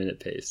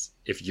 7-minute pace,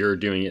 if you're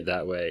doing it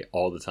that way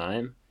all the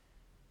time,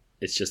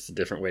 it's just a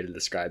different way to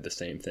describe the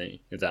same thing.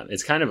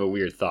 It's kind of a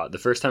weird thought. The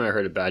first time I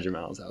heard of Badger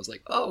miles, I was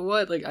like, oh,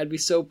 what? Like I'd be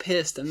so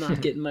pissed I'm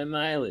not getting my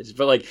mileage.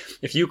 But like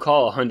if you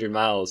call 100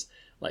 miles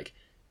like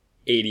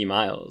 80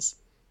 miles,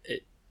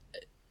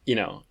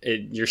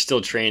 you're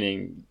still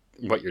training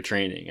what you're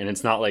training, and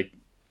it's not like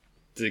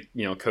the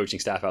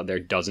coaching staff out there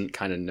doesn't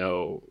kind of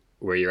know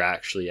where you're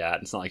actually at.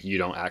 It's not like you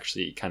don't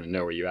actually kind of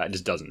know where you're at. It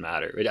just doesn't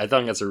matter. I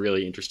think that's a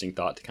really interesting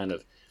thought to kind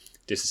of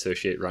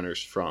disassociate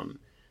runners from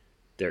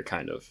their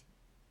kind of.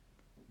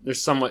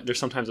 There's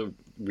sometimes a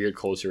weird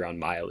culture around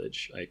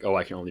mileage, like, oh,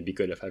 I can only be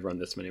good if I've run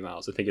this many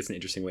miles. I think it's an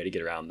interesting way to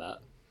get around that.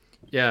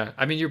 Yeah,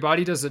 I mean, your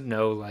body doesn't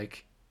know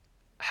like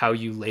how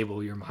you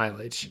label your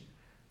mileage.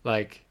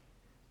 Like,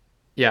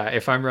 yeah,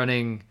 if I'm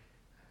running,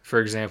 for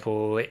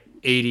example,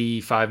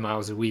 85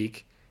 miles a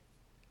week,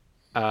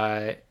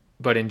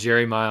 but in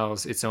Jerry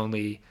miles, it's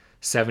only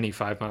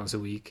 75 miles a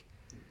week.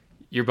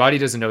 Your body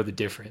doesn't know the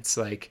difference.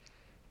 Like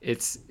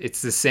it's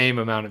the same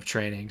amount of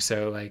training.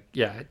 So like,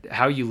 yeah,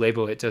 how you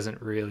label it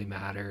doesn't really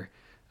matter.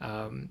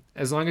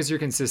 As long as you're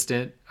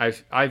consistent,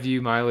 I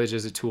view mileage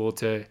as a tool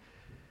to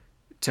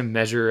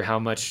measure how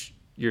much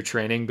you're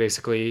training,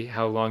 basically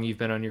how long you've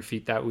been on your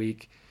feet that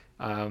week.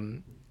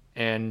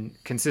 And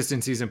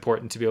consistency is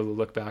important to be able to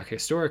look back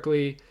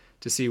historically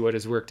to see what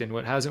has worked and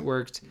what hasn't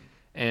worked,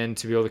 and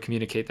to be able to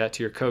communicate that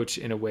to your coach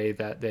in a way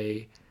that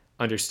they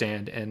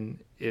understand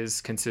and is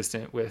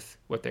consistent with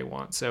what they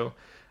want. So,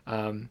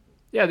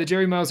 yeah, the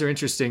Jerry miles are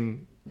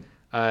interesting.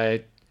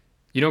 You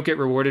don't get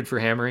rewarded for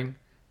hammering.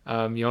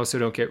 You also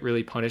don't get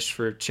really punished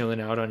for chilling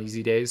out on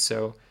easy days.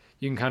 So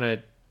you can kind of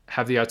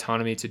have the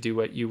autonomy to do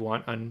what you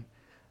want on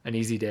an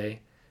easy day.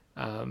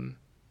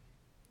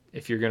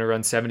 If you're going to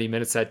run 70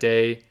 minutes that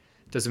day,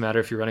 it doesn't matter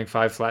if you're running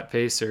 5 flat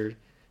pace or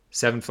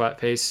 7 flat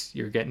pace,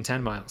 you're getting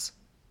 10 miles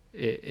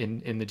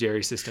in the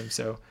Jerry system.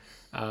 So,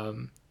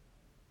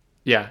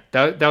 yeah,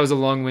 that was a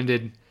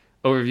long-winded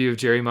overview of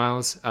Jerry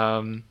miles.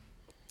 And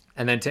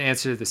then to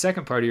answer the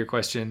second part of your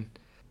question,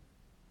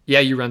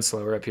 yeah, you run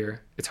slower up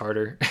here. It's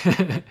harder.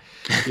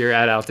 You're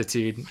at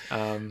altitude.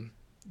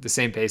 The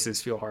same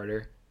paces feel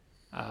harder.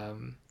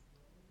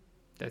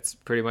 That's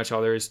pretty much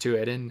all there is to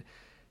it. And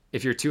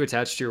if you're too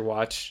attached to your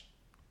watch,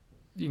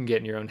 you can get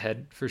in your own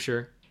head for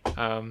sure.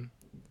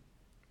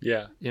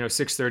 Yeah.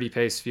 6:30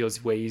 pace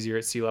feels way easier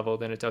at sea level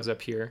than it does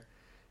up here.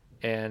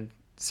 And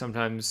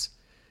sometimes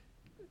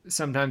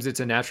it's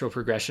a natural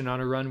progression on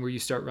a run where you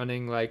start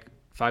running like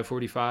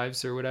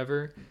 5:45s or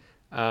whatever.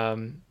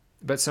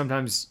 But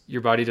sometimes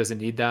your body doesn't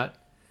need that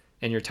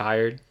and you're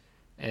tired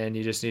and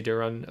you just need to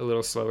run a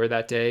little slower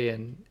that day.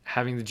 And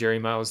having the Jerry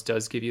miles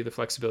does give you the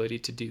flexibility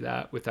to do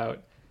that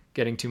without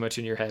getting too much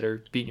in your head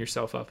or beating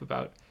yourself up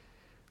about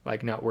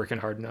like not working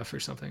hard enough or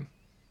something.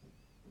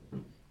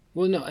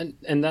 Well, no,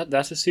 and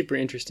that's a super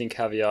interesting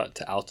caveat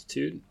to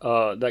altitude.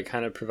 That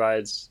kind of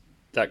provides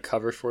that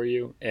cover for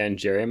you, and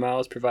Jerry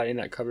miles providing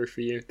that cover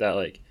for you. That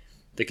like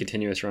the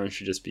continuous run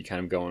should just be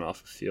kind of going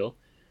off of feel.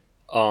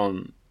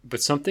 But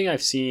something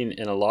I've seen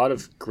in a lot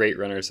of great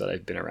runners that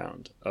I've been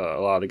around, a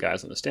lot of the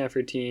guys on the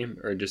Stanford team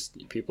or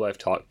just people I've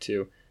talked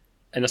to,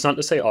 and it's not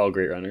to say all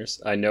great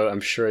runners.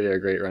 I'm sure there are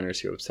great runners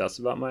who obsess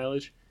about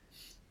mileage,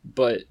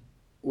 but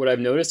what I've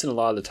noticed in a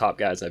lot of the top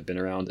guys I've been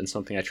around, and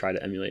something I try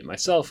to emulate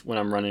myself when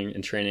I'm running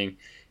and training,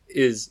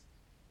 is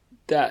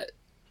that,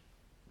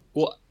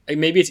 well,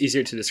 maybe it's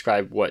easier to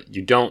describe what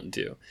you don't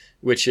do,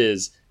 which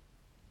is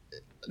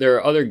there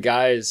are other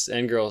guys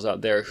and girls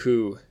out there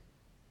who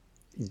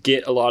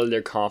get a lot of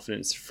their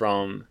confidence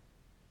from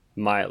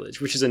mileage,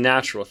 which is a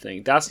natural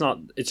thing.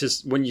 It's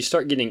just when you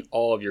start getting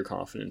all of your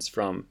confidence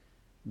from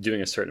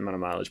doing a certain amount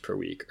of mileage per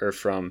week or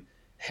from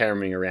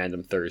hammering a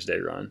random Thursday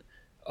run,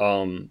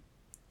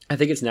 I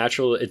think it's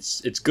natural.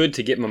 It's good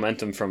to get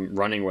momentum from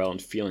running well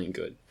and feeling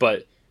good.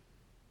 But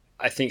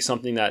I think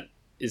something that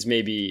is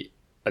maybe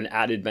an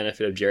added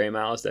benefit of Jerry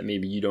miles that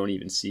maybe you don't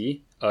even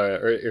see,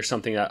 or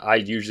something that I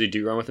usually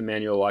do run with a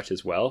manual watch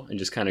as well, and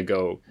just kind of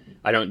go.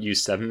 I don't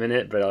use 7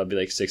 minute, but I'll be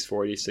like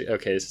 6:40. So,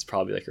 okay, this is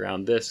probably like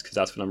around this because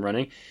that's what I'm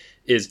running.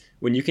 Is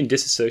when you can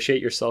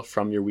disassociate yourself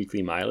from your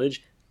weekly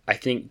mileage, I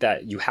think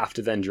that you have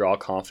to then draw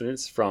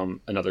confidence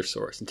from another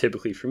source. And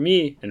typically for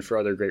me and for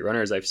other great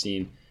runners I've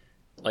seen,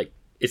 like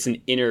it's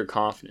an inner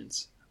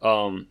confidence.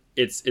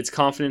 It's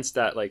confidence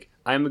that like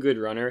I'm a good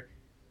runner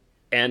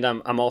and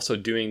I'm also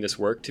doing this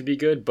work to be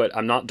good, but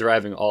I'm not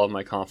deriving all of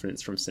my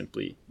confidence from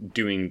simply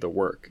doing the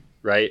work,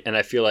 right? And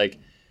I feel like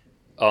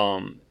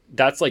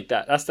that's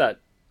that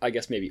I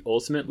guess maybe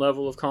ultimate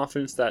level of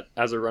confidence that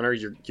as a runner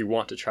you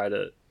want to try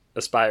to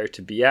aspire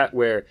to be at,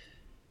 where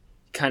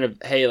kind of,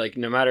 hey, like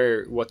no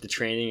matter what the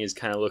training is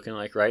kind of looking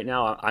like right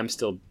now, I'm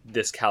still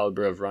this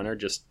caliber of runner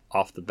just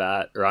off the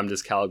bat, or I'm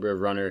this caliber of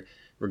runner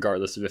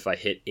regardless of if I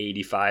hit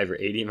 85 or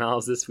 80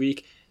 miles this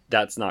week.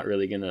 That's not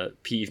really going to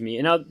peeve me.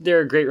 And now there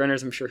are great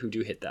runners, I'm sure, who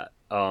do hit that,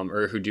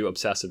 or who do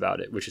obsess about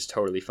it, which is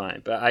totally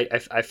fine. But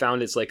I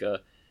found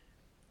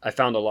I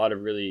found a lot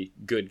of really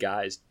good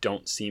guys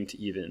don't seem to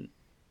even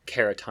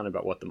care a ton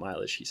about what the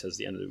mileage he says at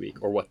the end of the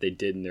week or what they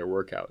did in their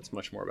workout. It's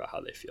much more about how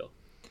they feel.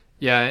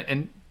 Yeah,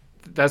 and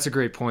that's a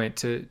great point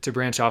to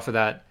branch off of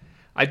that.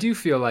 I do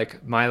feel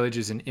like mileage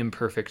is an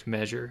imperfect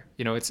measure.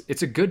 You know,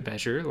 it's a good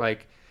measure.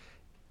 Like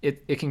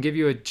it can give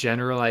you a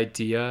general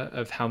idea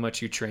of how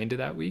much you trained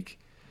that week,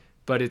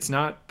 but it's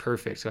not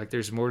perfect. Like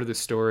there's more to the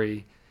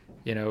story.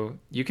 You know,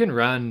 you can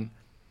run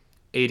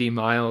 80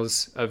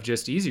 miles of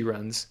just easy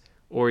runs,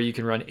 or you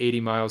can run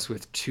 80 miles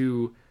with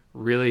 2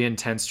 really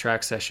intense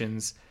track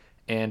sessions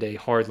and a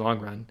hard long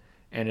run,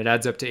 and it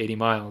adds up to 80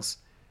 miles.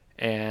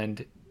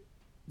 And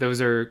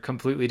those are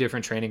completely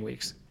different training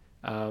weeks.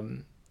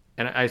 And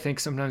I think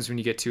sometimes when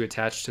you get too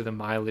attached to the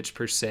mileage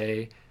per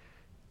se,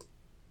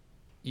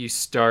 you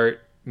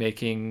start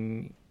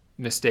making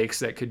mistakes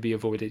that could be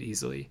avoided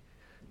easily.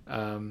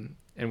 And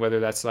whether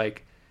that's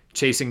like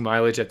chasing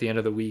mileage at the end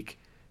of the week,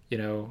 you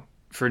know,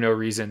 for no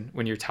reason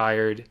when you're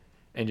tired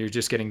and you're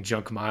just getting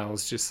junk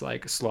miles, just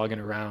like slogging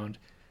around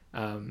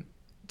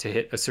to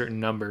hit a certain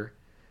number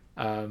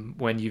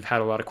when you've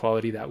had a lot of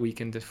quality that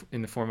week in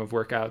the form of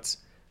workouts.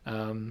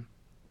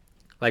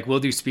 Like we'll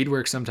do speed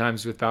work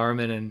sometimes with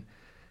Bowerman, and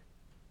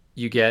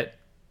you get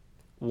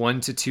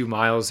 1 to 2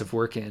 miles of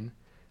work in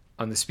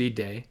on the speed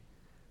day,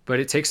 but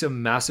it takes a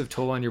massive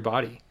toll on your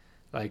body.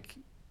 Like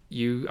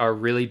you are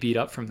really beat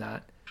up from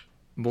that,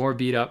 more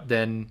beat up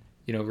than,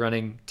 you know,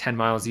 running 10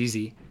 miles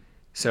easy.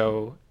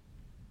 So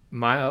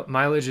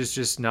mileage is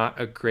just not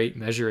a great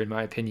measure in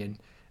my opinion.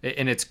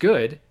 And it's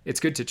good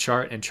to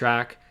chart and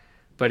track,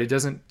 but it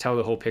doesn't tell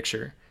the whole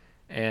picture.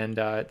 And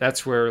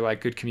that's where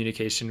like good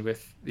communication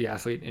with the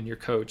athlete and your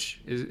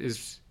coach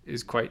is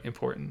quite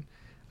important.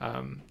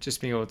 Just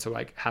being able to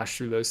like hash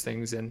through those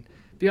things and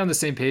be on the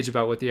same page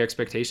about what the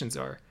expectations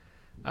are.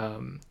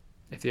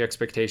 If the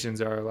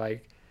expectations are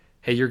like,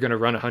 hey, you're going to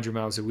run 100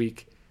 miles a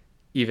week,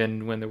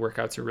 even when the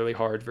workouts are really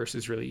hard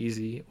versus really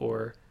easy,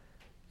 or,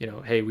 you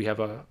know, hey, we have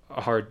a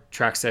hard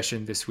track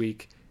session this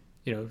week,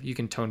 you know, you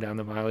can tone down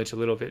the mileage a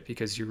little bit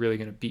because you're really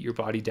going to beat your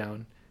body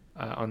down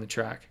on the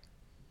track.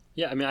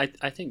 Yeah, I mean,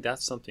 I think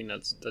that's something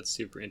that's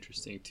super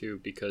interesting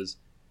too, because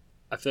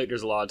I feel like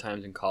there's a lot of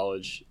times in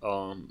college,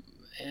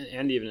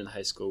 and even in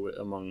high school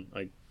among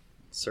like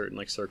certain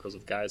like circles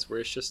of guys where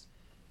it's just,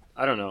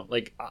 I don't know,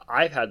 like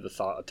I've had the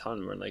thought a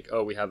ton where like,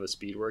 oh, we have a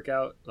speed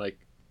workout, like,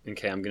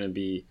 okay, I'm gonna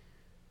be,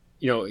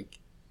 you know,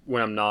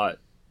 when I'm not,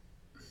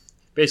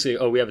 basically,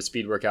 oh, we have a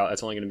speed workout,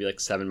 that's only gonna be like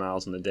 7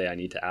 miles in the day, I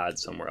need to add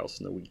somewhere else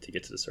in the week to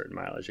get to the certain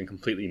mileage, and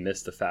completely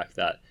miss the fact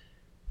that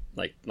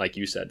like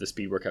you said, the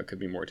speed workout could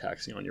be more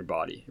taxing on your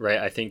body, right?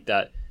 I think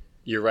that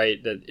you're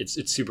right that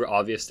it's super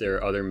obvious there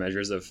are other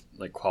measures of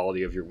like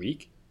quality of your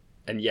week,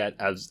 and yet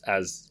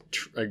as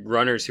like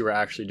runners who are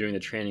actually doing the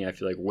training, I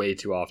feel like way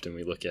too often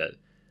we look at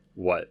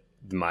what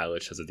the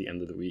mileage says at the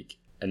end of the week,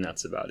 and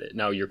that's about it.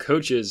 Now your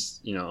coaches,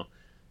 you know,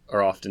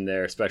 are often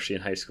there, especially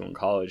in high school and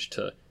college,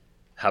 to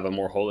have a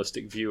more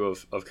holistic view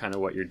of kind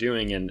of what you're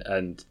doing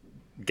and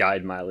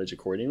guide mileage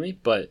accordingly.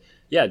 But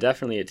yeah,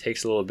 definitely it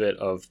takes a little bit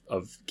of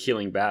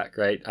keeling back,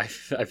 right? I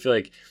feel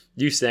like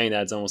you saying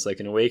that's almost like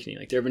an awakening.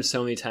 Like there have been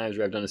so many times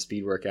where I've done a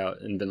speed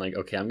workout and been like,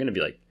 okay, I'm going to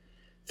be like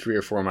 3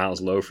 or 4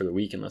 miles low for the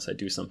week unless I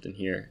do something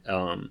here.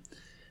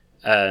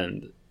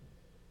 And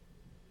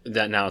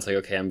that now it's like,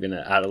 okay, I'm going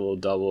to add a little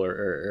double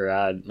or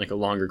add like a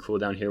longer cool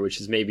down here, which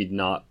is maybe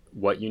not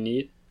what you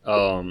need.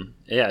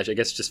 Yeah, I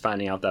guess just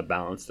finding out that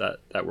balance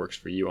that works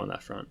for you on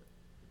that front.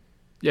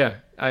 Yeah.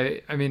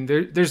 I mean,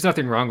 there's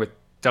nothing wrong with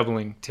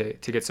doubling to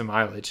get some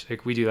mileage.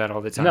 Like we do that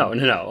all the time. No.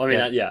 I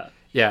mean,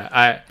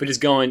 yeah. But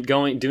just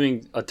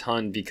doing a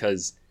ton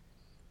because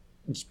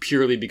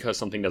purely because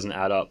something doesn't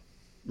add up,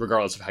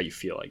 regardless of how you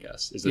feel, I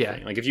guess, is the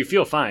thing. Like if you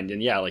feel fine, then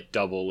yeah, like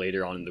double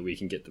later on in the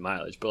week and get the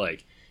mileage. But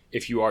like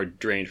if you are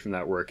drained from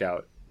that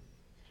workout,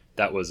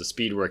 that was a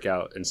speed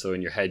workout, and so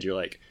in your head you're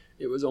like,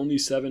 it was only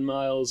 7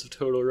 miles of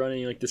total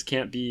running. Like this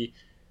can't be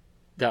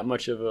that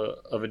much of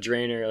a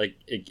drainer. Like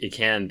it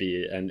can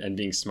be, and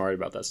being smart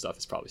about that stuff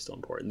is probably still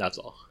important. That's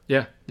all.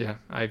 Yeah,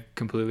 I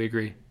completely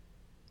agree.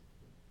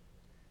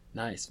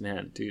 Nice,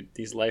 man, dude.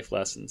 These life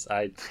lessons.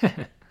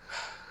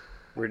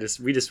 We're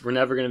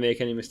never gonna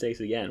make any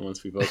mistakes again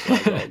once we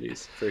vocalize all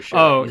these, for sure.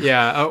 Oh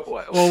yeah.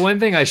 Well, one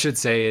thing I should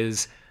say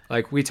is,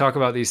 like, we talk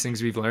about these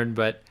things we've learned,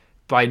 but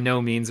by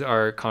no means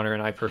are Connor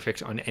and I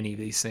perfect on any of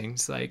these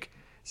things. Like,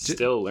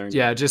 still learning.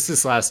 Yeah, just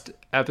this last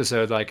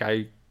episode, like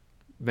I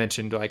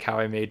mentioned, like how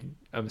I made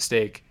a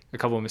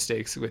couple of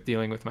mistakes with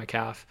dealing with my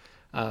calf.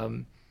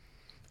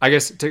 I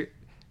guess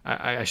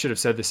I should have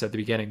said this at the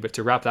beginning, but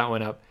to wrap that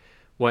one up,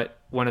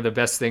 one of the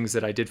best things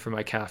that I did for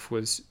my calf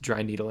was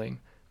dry needling.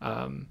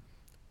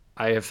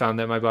 I have found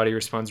that my body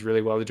responds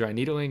really well to dry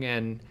needling,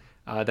 and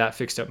that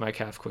fixed up my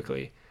calf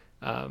quickly.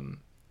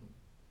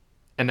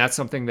 And that's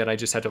something that I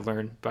just had to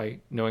learn by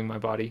knowing my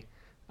body.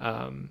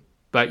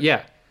 But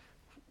yeah,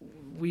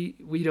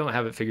 we don't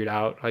have it figured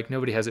out. Like,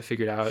 nobody has it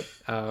figured out.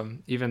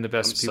 Even the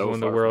best people in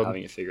the world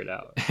having it figured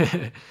out.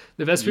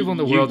 The best people in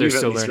the world are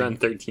still learning. Run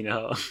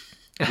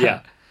 13-0.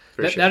 Yeah,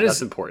 for sure.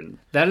 That's important.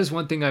 That is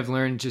one thing I've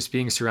learned just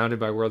being surrounded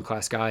by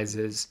world-class guys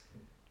is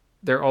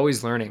they're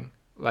always learning.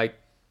 Like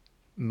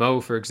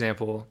Mo, for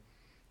example,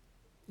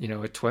 a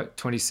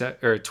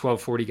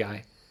 1240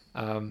 guy.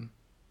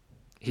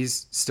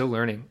 He's still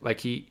learning. Like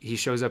he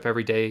shows up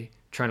every day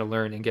trying to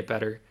learn and get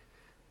better.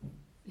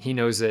 He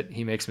knows that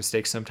he makes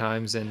mistakes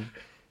sometimes, and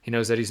he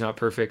knows that he's not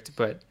perfect,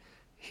 but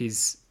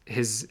his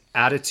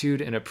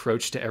attitude and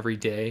approach to every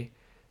day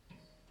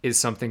is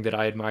something that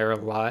I admire a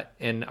lot,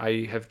 and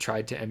I have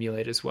tried to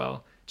emulate as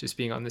well, just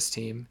being on this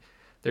team.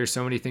 There's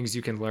so many things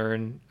you can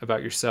learn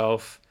about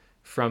yourself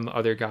from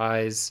other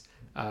guys,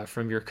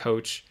 from your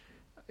coach,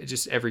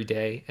 just every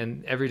day.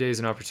 And every day is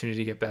an opportunity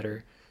to get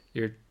better.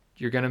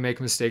 You're going to make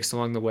mistakes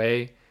along the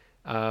way,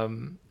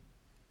 and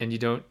you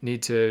don't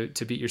need to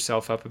beat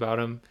yourself up about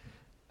them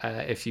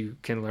if you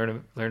can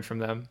learn from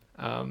them.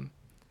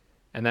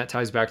 And that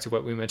ties back to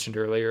what we mentioned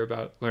earlier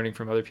about learning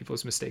from other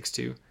people's mistakes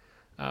too.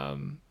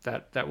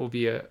 That will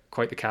be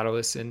quite the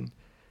catalyst in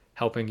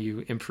helping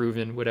you improve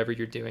in whatever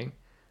you're doing.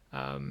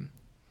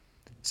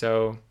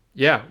 So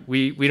yeah,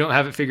 we don't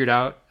have it figured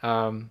out.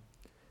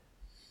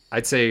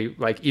 I'd say,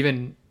 like,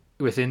 even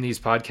within these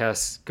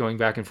podcasts, going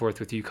back and forth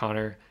with you,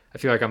 Connor, I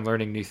feel like I'm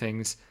learning new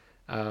things,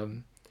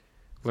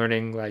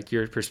 learning like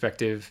your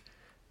perspective,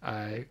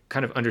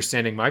 kind of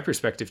understanding my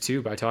perspective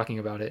too by talking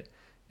about it.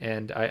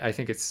 And I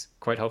think it's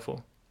quite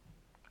helpful.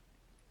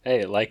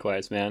 Hey,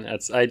 likewise, man.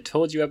 I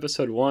told you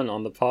episode 1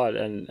 on the pod,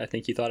 and I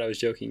think you thought I was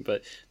joking,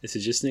 but this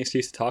is just an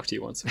excuse to talk to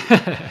you once a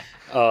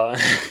week.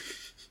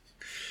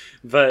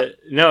 But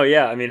no,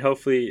 yeah, I mean,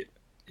 hopefully,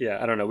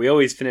 yeah, I don't know. We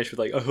always finish with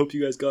like, I hope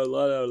you guys got a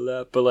lot out of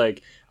that, but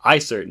like, I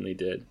certainly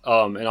did.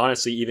 And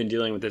honestly, even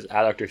dealing with this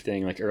adductor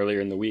thing like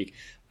earlier in the week,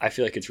 I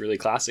feel like it's really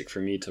classic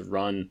for me to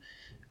run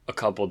a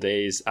couple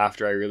days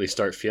after I really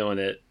start feeling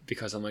it,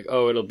 because I'm like,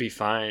 oh, it'll be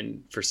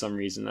fine. For some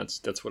reason,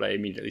 that's what I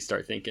immediately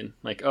start thinking.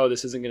 Like, oh,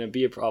 this isn't going to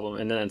be a problem.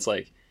 And then it's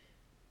like,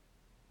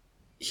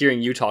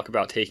 hearing you talk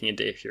about taking a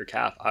day for your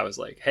calf, I was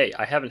like, hey,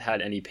 I haven't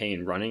had any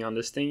pain running on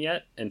this thing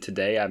yet, and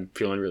today I'm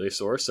feeling really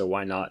sore, so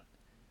why not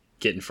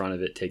get in front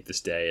of it, take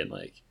this day, and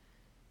like,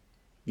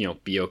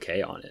 be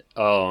okay on it.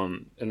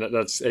 And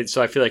that's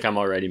so I feel like I'm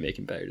already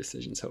making better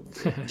decisions,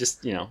 hopefully.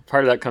 Just,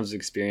 part of that comes with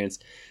experience.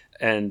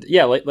 And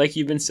yeah, like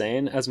you've been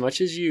saying, as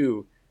much as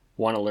you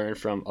want to learn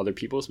from other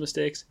people's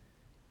mistakes,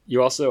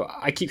 you also,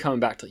 I keep coming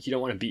back to, like, you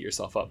don't want to beat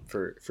yourself up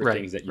for right,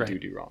 things that you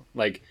do wrong.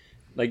 Like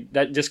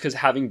that, just because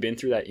having been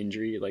through that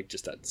injury, like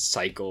just that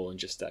cycle and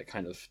just that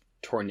kind of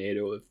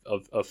tornado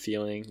of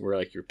feeling where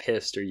like you're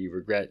pissed or you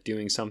regret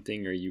doing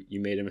something or you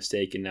made a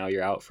mistake and now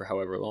you're out for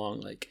however long,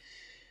 like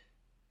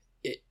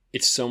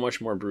it's so much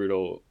more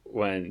brutal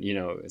when,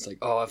 it's like,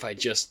 oh, if I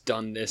just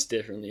done this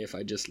differently, if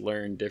I just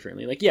learned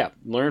differently, like, yeah,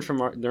 learn from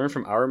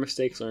our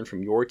mistakes, learn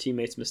from your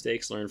teammates'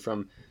 mistakes, learn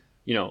from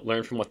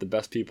what the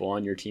best people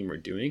on your team are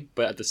doing.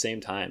 But at the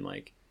same time,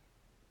 like,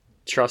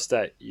 trust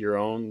that your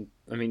own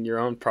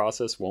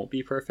process won't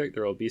be perfect.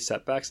 There will be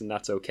setbacks, and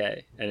that's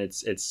okay. And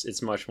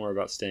it's much more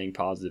about staying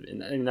positive.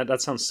 And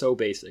that sounds so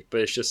basic,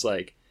 but it's just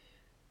like,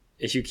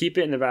 if you keep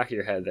it in the back of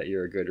your head that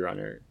you're a good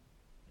runner,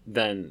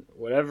 then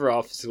whatever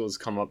obstacles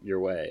come up your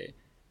way,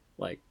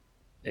 like,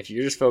 if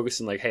you're just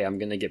focusing like, hey, I'm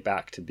going to get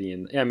back to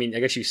being, I mean,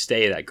 I guess you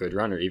stay that good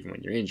runner even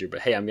when you're injured,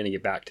 but hey, I'm going to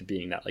get back to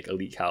being that like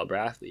elite caliber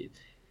athlete.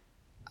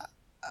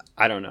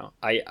 I don't know.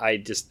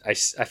 I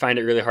find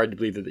it really hard to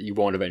believe that you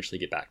won't eventually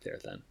get back there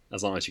then,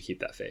 as long as you keep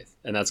that faith.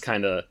 And that's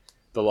kind of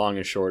the long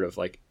and short of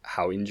like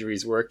how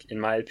injuries work, in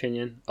my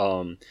opinion,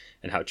 and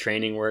how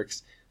training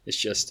works. It's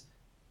just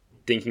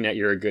thinking that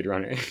you're a good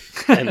runner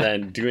and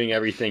then doing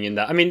everything in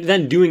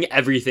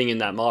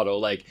that model,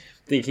 like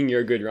thinking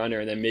you're a good runner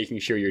and then making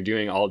sure you're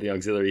doing all the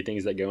auxiliary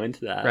things that go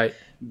into that. Right.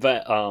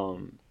 But,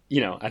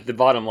 at the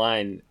bottom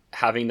line,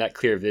 having that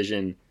clear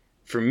vision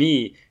for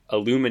me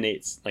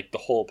illuminates like the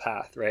whole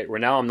path, right? Where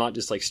now I'm not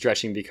just like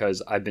stretching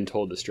because I've been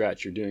told to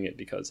stretch. You're doing it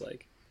because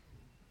like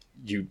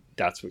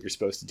that's what you're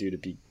supposed to do to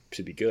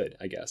be good.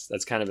 I guess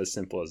that's kind of as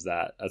simple as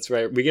that. That's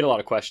right. We get a lot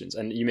of questions,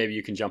 and maybe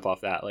you can jump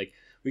off that. Like,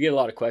 we get a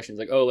lot of questions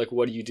like, oh, like,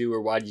 what do you do,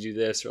 or why do you do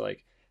this, or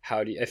like,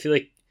 how do you? I feel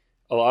like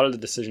a lot of the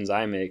decisions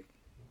I make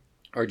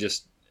are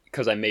just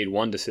because I made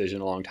one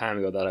decision a long time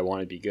ago that I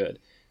want to be good.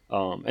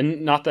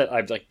 And not that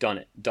I've like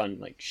done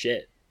like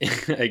shit,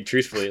 like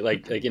truthfully,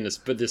 like in this,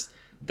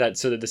 but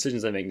so the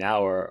decisions I make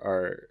now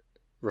are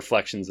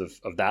reflections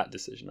of that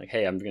decision. Like,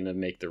 hey, I'm going to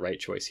make the right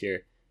choice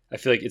here. I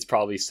feel like it's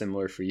probably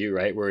similar for you,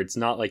 right? Where it's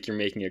not like you're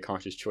making a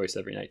conscious choice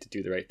every night to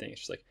do the right thing.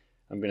 It's just like,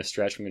 I'm going to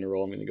stretch, I'm going to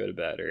roll, I'm going to go to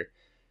bed, or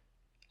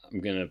I'm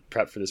going to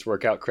prep for this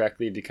workout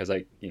correctly because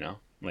I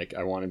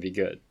want to be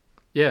good.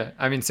 Yeah.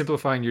 I mean,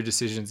 simplifying your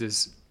decisions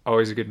is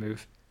always a good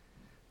move.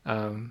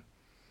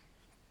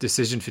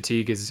 Decision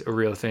fatigue is a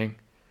real thing.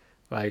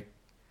 Like,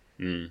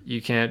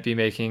 you can't be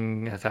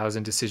making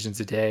 1,000 decisions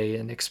a day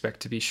and expect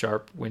to be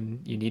sharp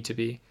when you need to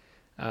be.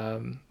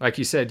 Like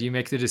you said, you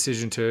make the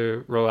decision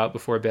to roll out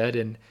before bed,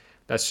 and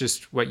that's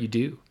just what you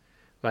do.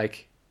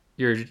 Like,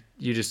 you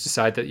just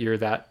decide that you're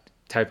that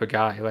type of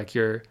guy. Like,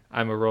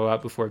 I'm a roll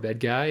out before bed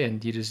guy,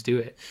 and you just do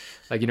it.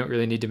 Like, you don't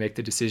really need to make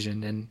the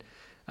decision.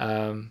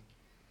 And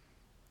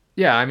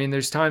yeah, I mean,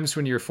 there's times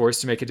when you're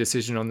forced to make a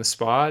decision on the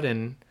spot.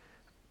 And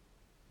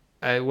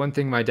one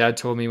thing my dad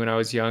told me when I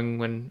was young,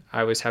 when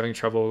I was having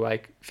trouble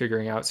like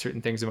figuring out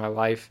certain things in my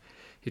life,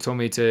 he told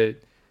me to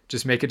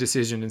just make a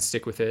decision and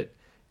stick with it.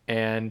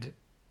 And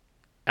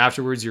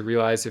afterwards you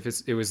realize if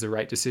it was the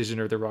right decision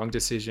or the wrong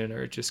decision,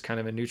 or just kind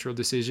of a neutral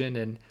decision,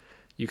 and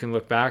you can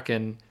look back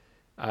and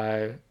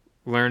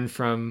learn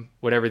from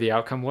whatever the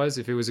outcome was.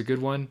 If it was a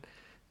good one,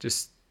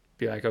 just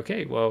be like,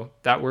 okay, well,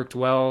 that worked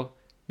well,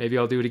 maybe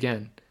I'll do it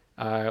again.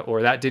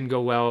 Or that didn't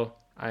go well,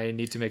 I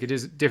need to make a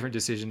different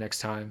decision next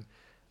time.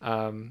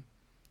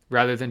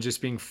 Rather than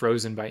just being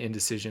frozen by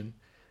indecision.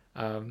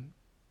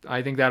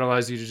 I think that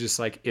allows you to just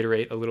like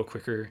iterate a little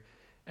quicker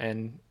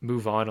and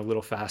move on a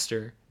little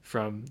faster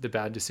from the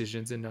bad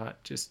decisions, and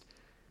not just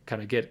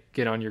kind of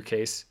get on your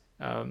case,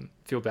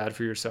 feel bad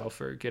for yourself,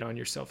 or get on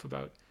yourself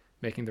about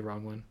making the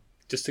wrong one.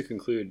 Just to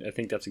conclude, I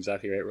think that's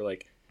exactly right. We're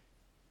like,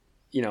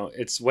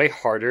 it's way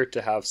harder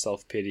to have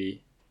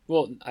self-pity.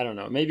 Well, I don't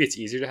know, maybe it's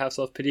easier to have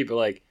self-pity, but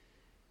like,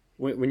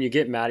 when you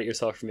get mad at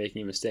yourself for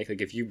making a mistake,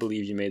 like if you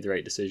believe you made the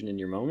right decision in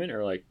your moment,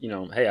 or like,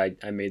 hey,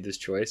 I made this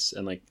choice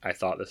and like I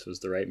thought this was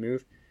the right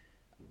move,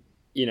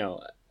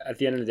 at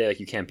the end of the day, like,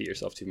 you can't beat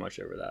yourself too much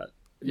over that.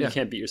 Yeah. You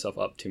can't beat yourself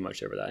up too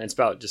much over that. And it's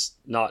about just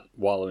not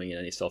wallowing in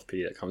any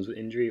self-pity that comes with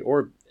injury,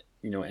 or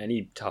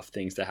any tough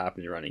things that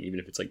happen in running, even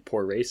if it's like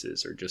poor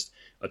races or just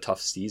a tough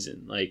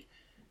season. Like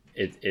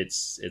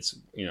it's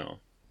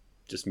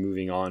just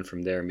moving on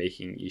from there,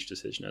 making each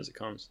decision as it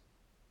comes.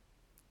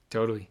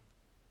 Totally.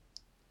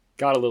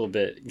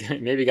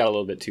 Maybe got a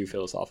little bit too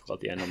philosophical at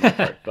the end on my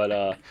part,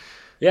 but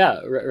yeah,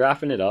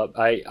 wrapping it up.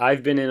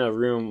 I've been in a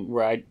room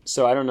where I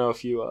don't know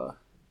if you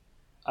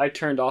I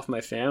turned off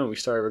my fan when we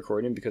started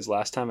recording, because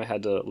last time I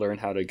had to learn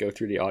how to go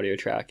through the audio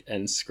track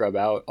and scrub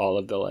out all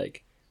of the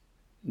like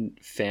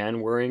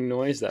fan whirring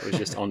noise that was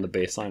just on the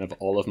baseline of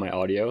all of my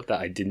audio that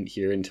I didn't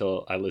hear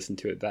until I listened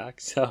to it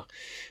back. So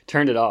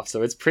turned it off.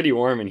 So it's pretty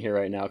warm in here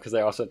right now, because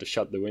I also have to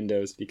shut the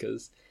windows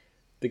because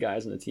the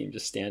guys on the team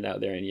just stand out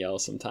there and yell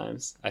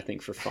sometimes, I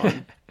think for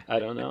fun. I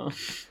don't know.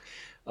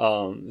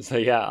 So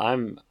yeah,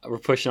 we're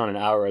pushing on an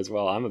hour as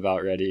well. I'm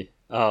about ready.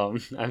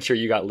 I'm sure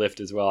you got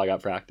lift as well. I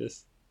got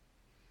practice.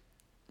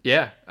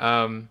 Yeah.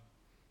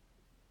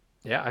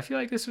 Yeah, I feel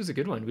like this was a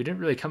good one. We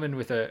didn't really come in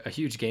with a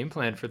huge game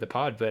plan for the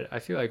pod, but I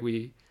feel like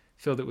we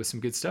filled it with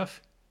some good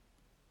stuff.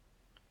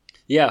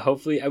 Yeah,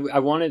 hopefully.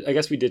 I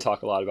guess we did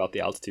talk a lot about the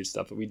altitude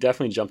stuff, but we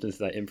definitely jumped into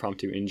that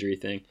impromptu injury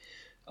thing.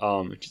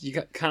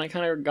 You kind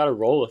of got to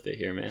roll with it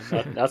here, man.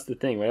 That's the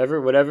thing.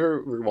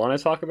 Whatever we want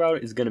to talk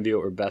about is going to be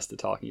what we're best at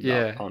talking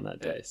about on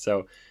that day.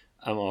 So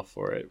I'm all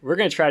for it. We're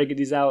going to try to get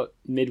these out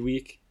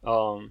midweek.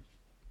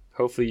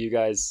 Hopefully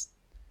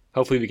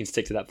we can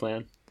stick to that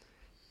plan.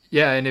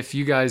 Yeah, and if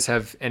you guys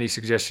have any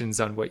suggestions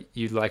on what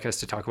you'd like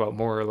us to talk about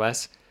more or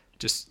less,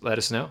 just let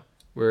us know.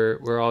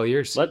 We're all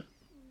ears.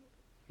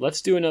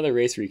 Let's do another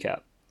race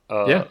recap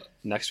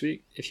next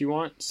week if you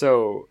want.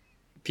 So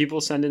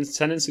people send in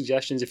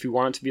suggestions if you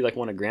want it to be like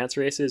one of Grant's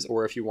races,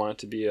 or if you want it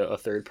to be a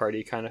third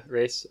party kind of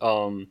race.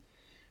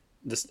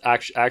 This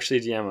actually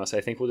DM us.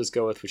 I think we'll just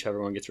go with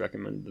whichever one gets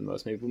recommended the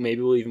most.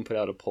 Maybe we'll even put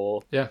out a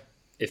poll. Yeah.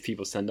 If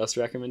people send us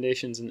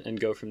recommendations and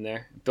go from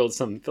there, build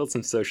some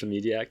social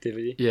media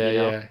activity.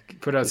 Yeah.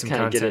 Put out some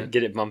content.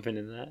 Get it bumping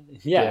in that.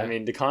 Yeah. I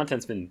mean, the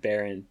content's been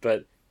barren,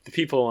 but the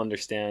people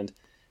understand.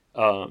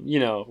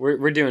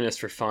 We're doing this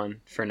for fun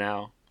for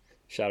now.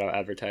 Shout out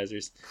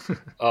advertisers.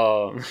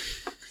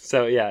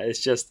 So yeah,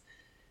 it's just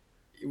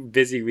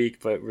busy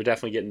week, but we're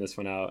definitely getting this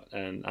one out,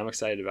 and I'm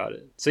excited about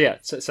it. So yeah,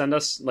 send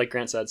us, like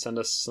Grant said, send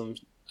us some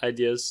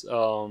ideas.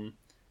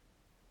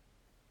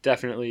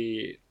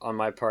 Definitely on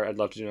my part, I'd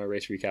love to do a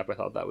race recap. I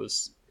thought that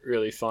was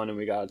really fun, and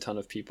we got a ton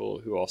of people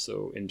who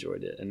also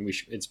enjoyed it, and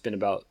it's been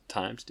about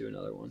time to do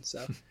another one.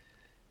 So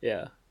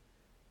yeah,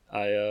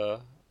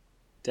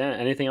 Dan,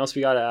 anything else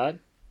we got to add?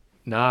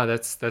 Nah,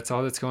 that's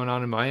all that's going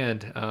on in my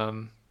end.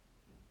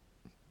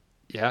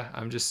 Yeah,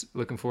 I'm just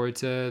looking forward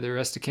to the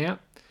rest of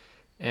camp,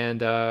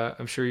 and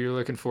I'm sure you're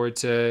looking forward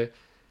to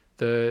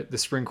the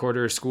spring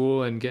quarter of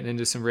school and getting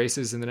into some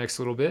races in the next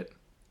little bit.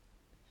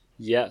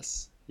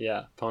 Yes.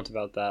 Yeah, pumped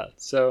about that.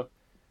 So,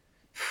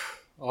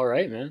 all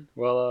right, man.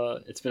 Well,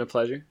 it's been a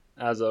pleasure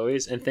as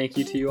always, and thank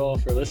you to you all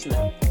for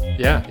listening.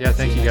 Yeah,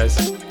 thank you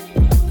guys.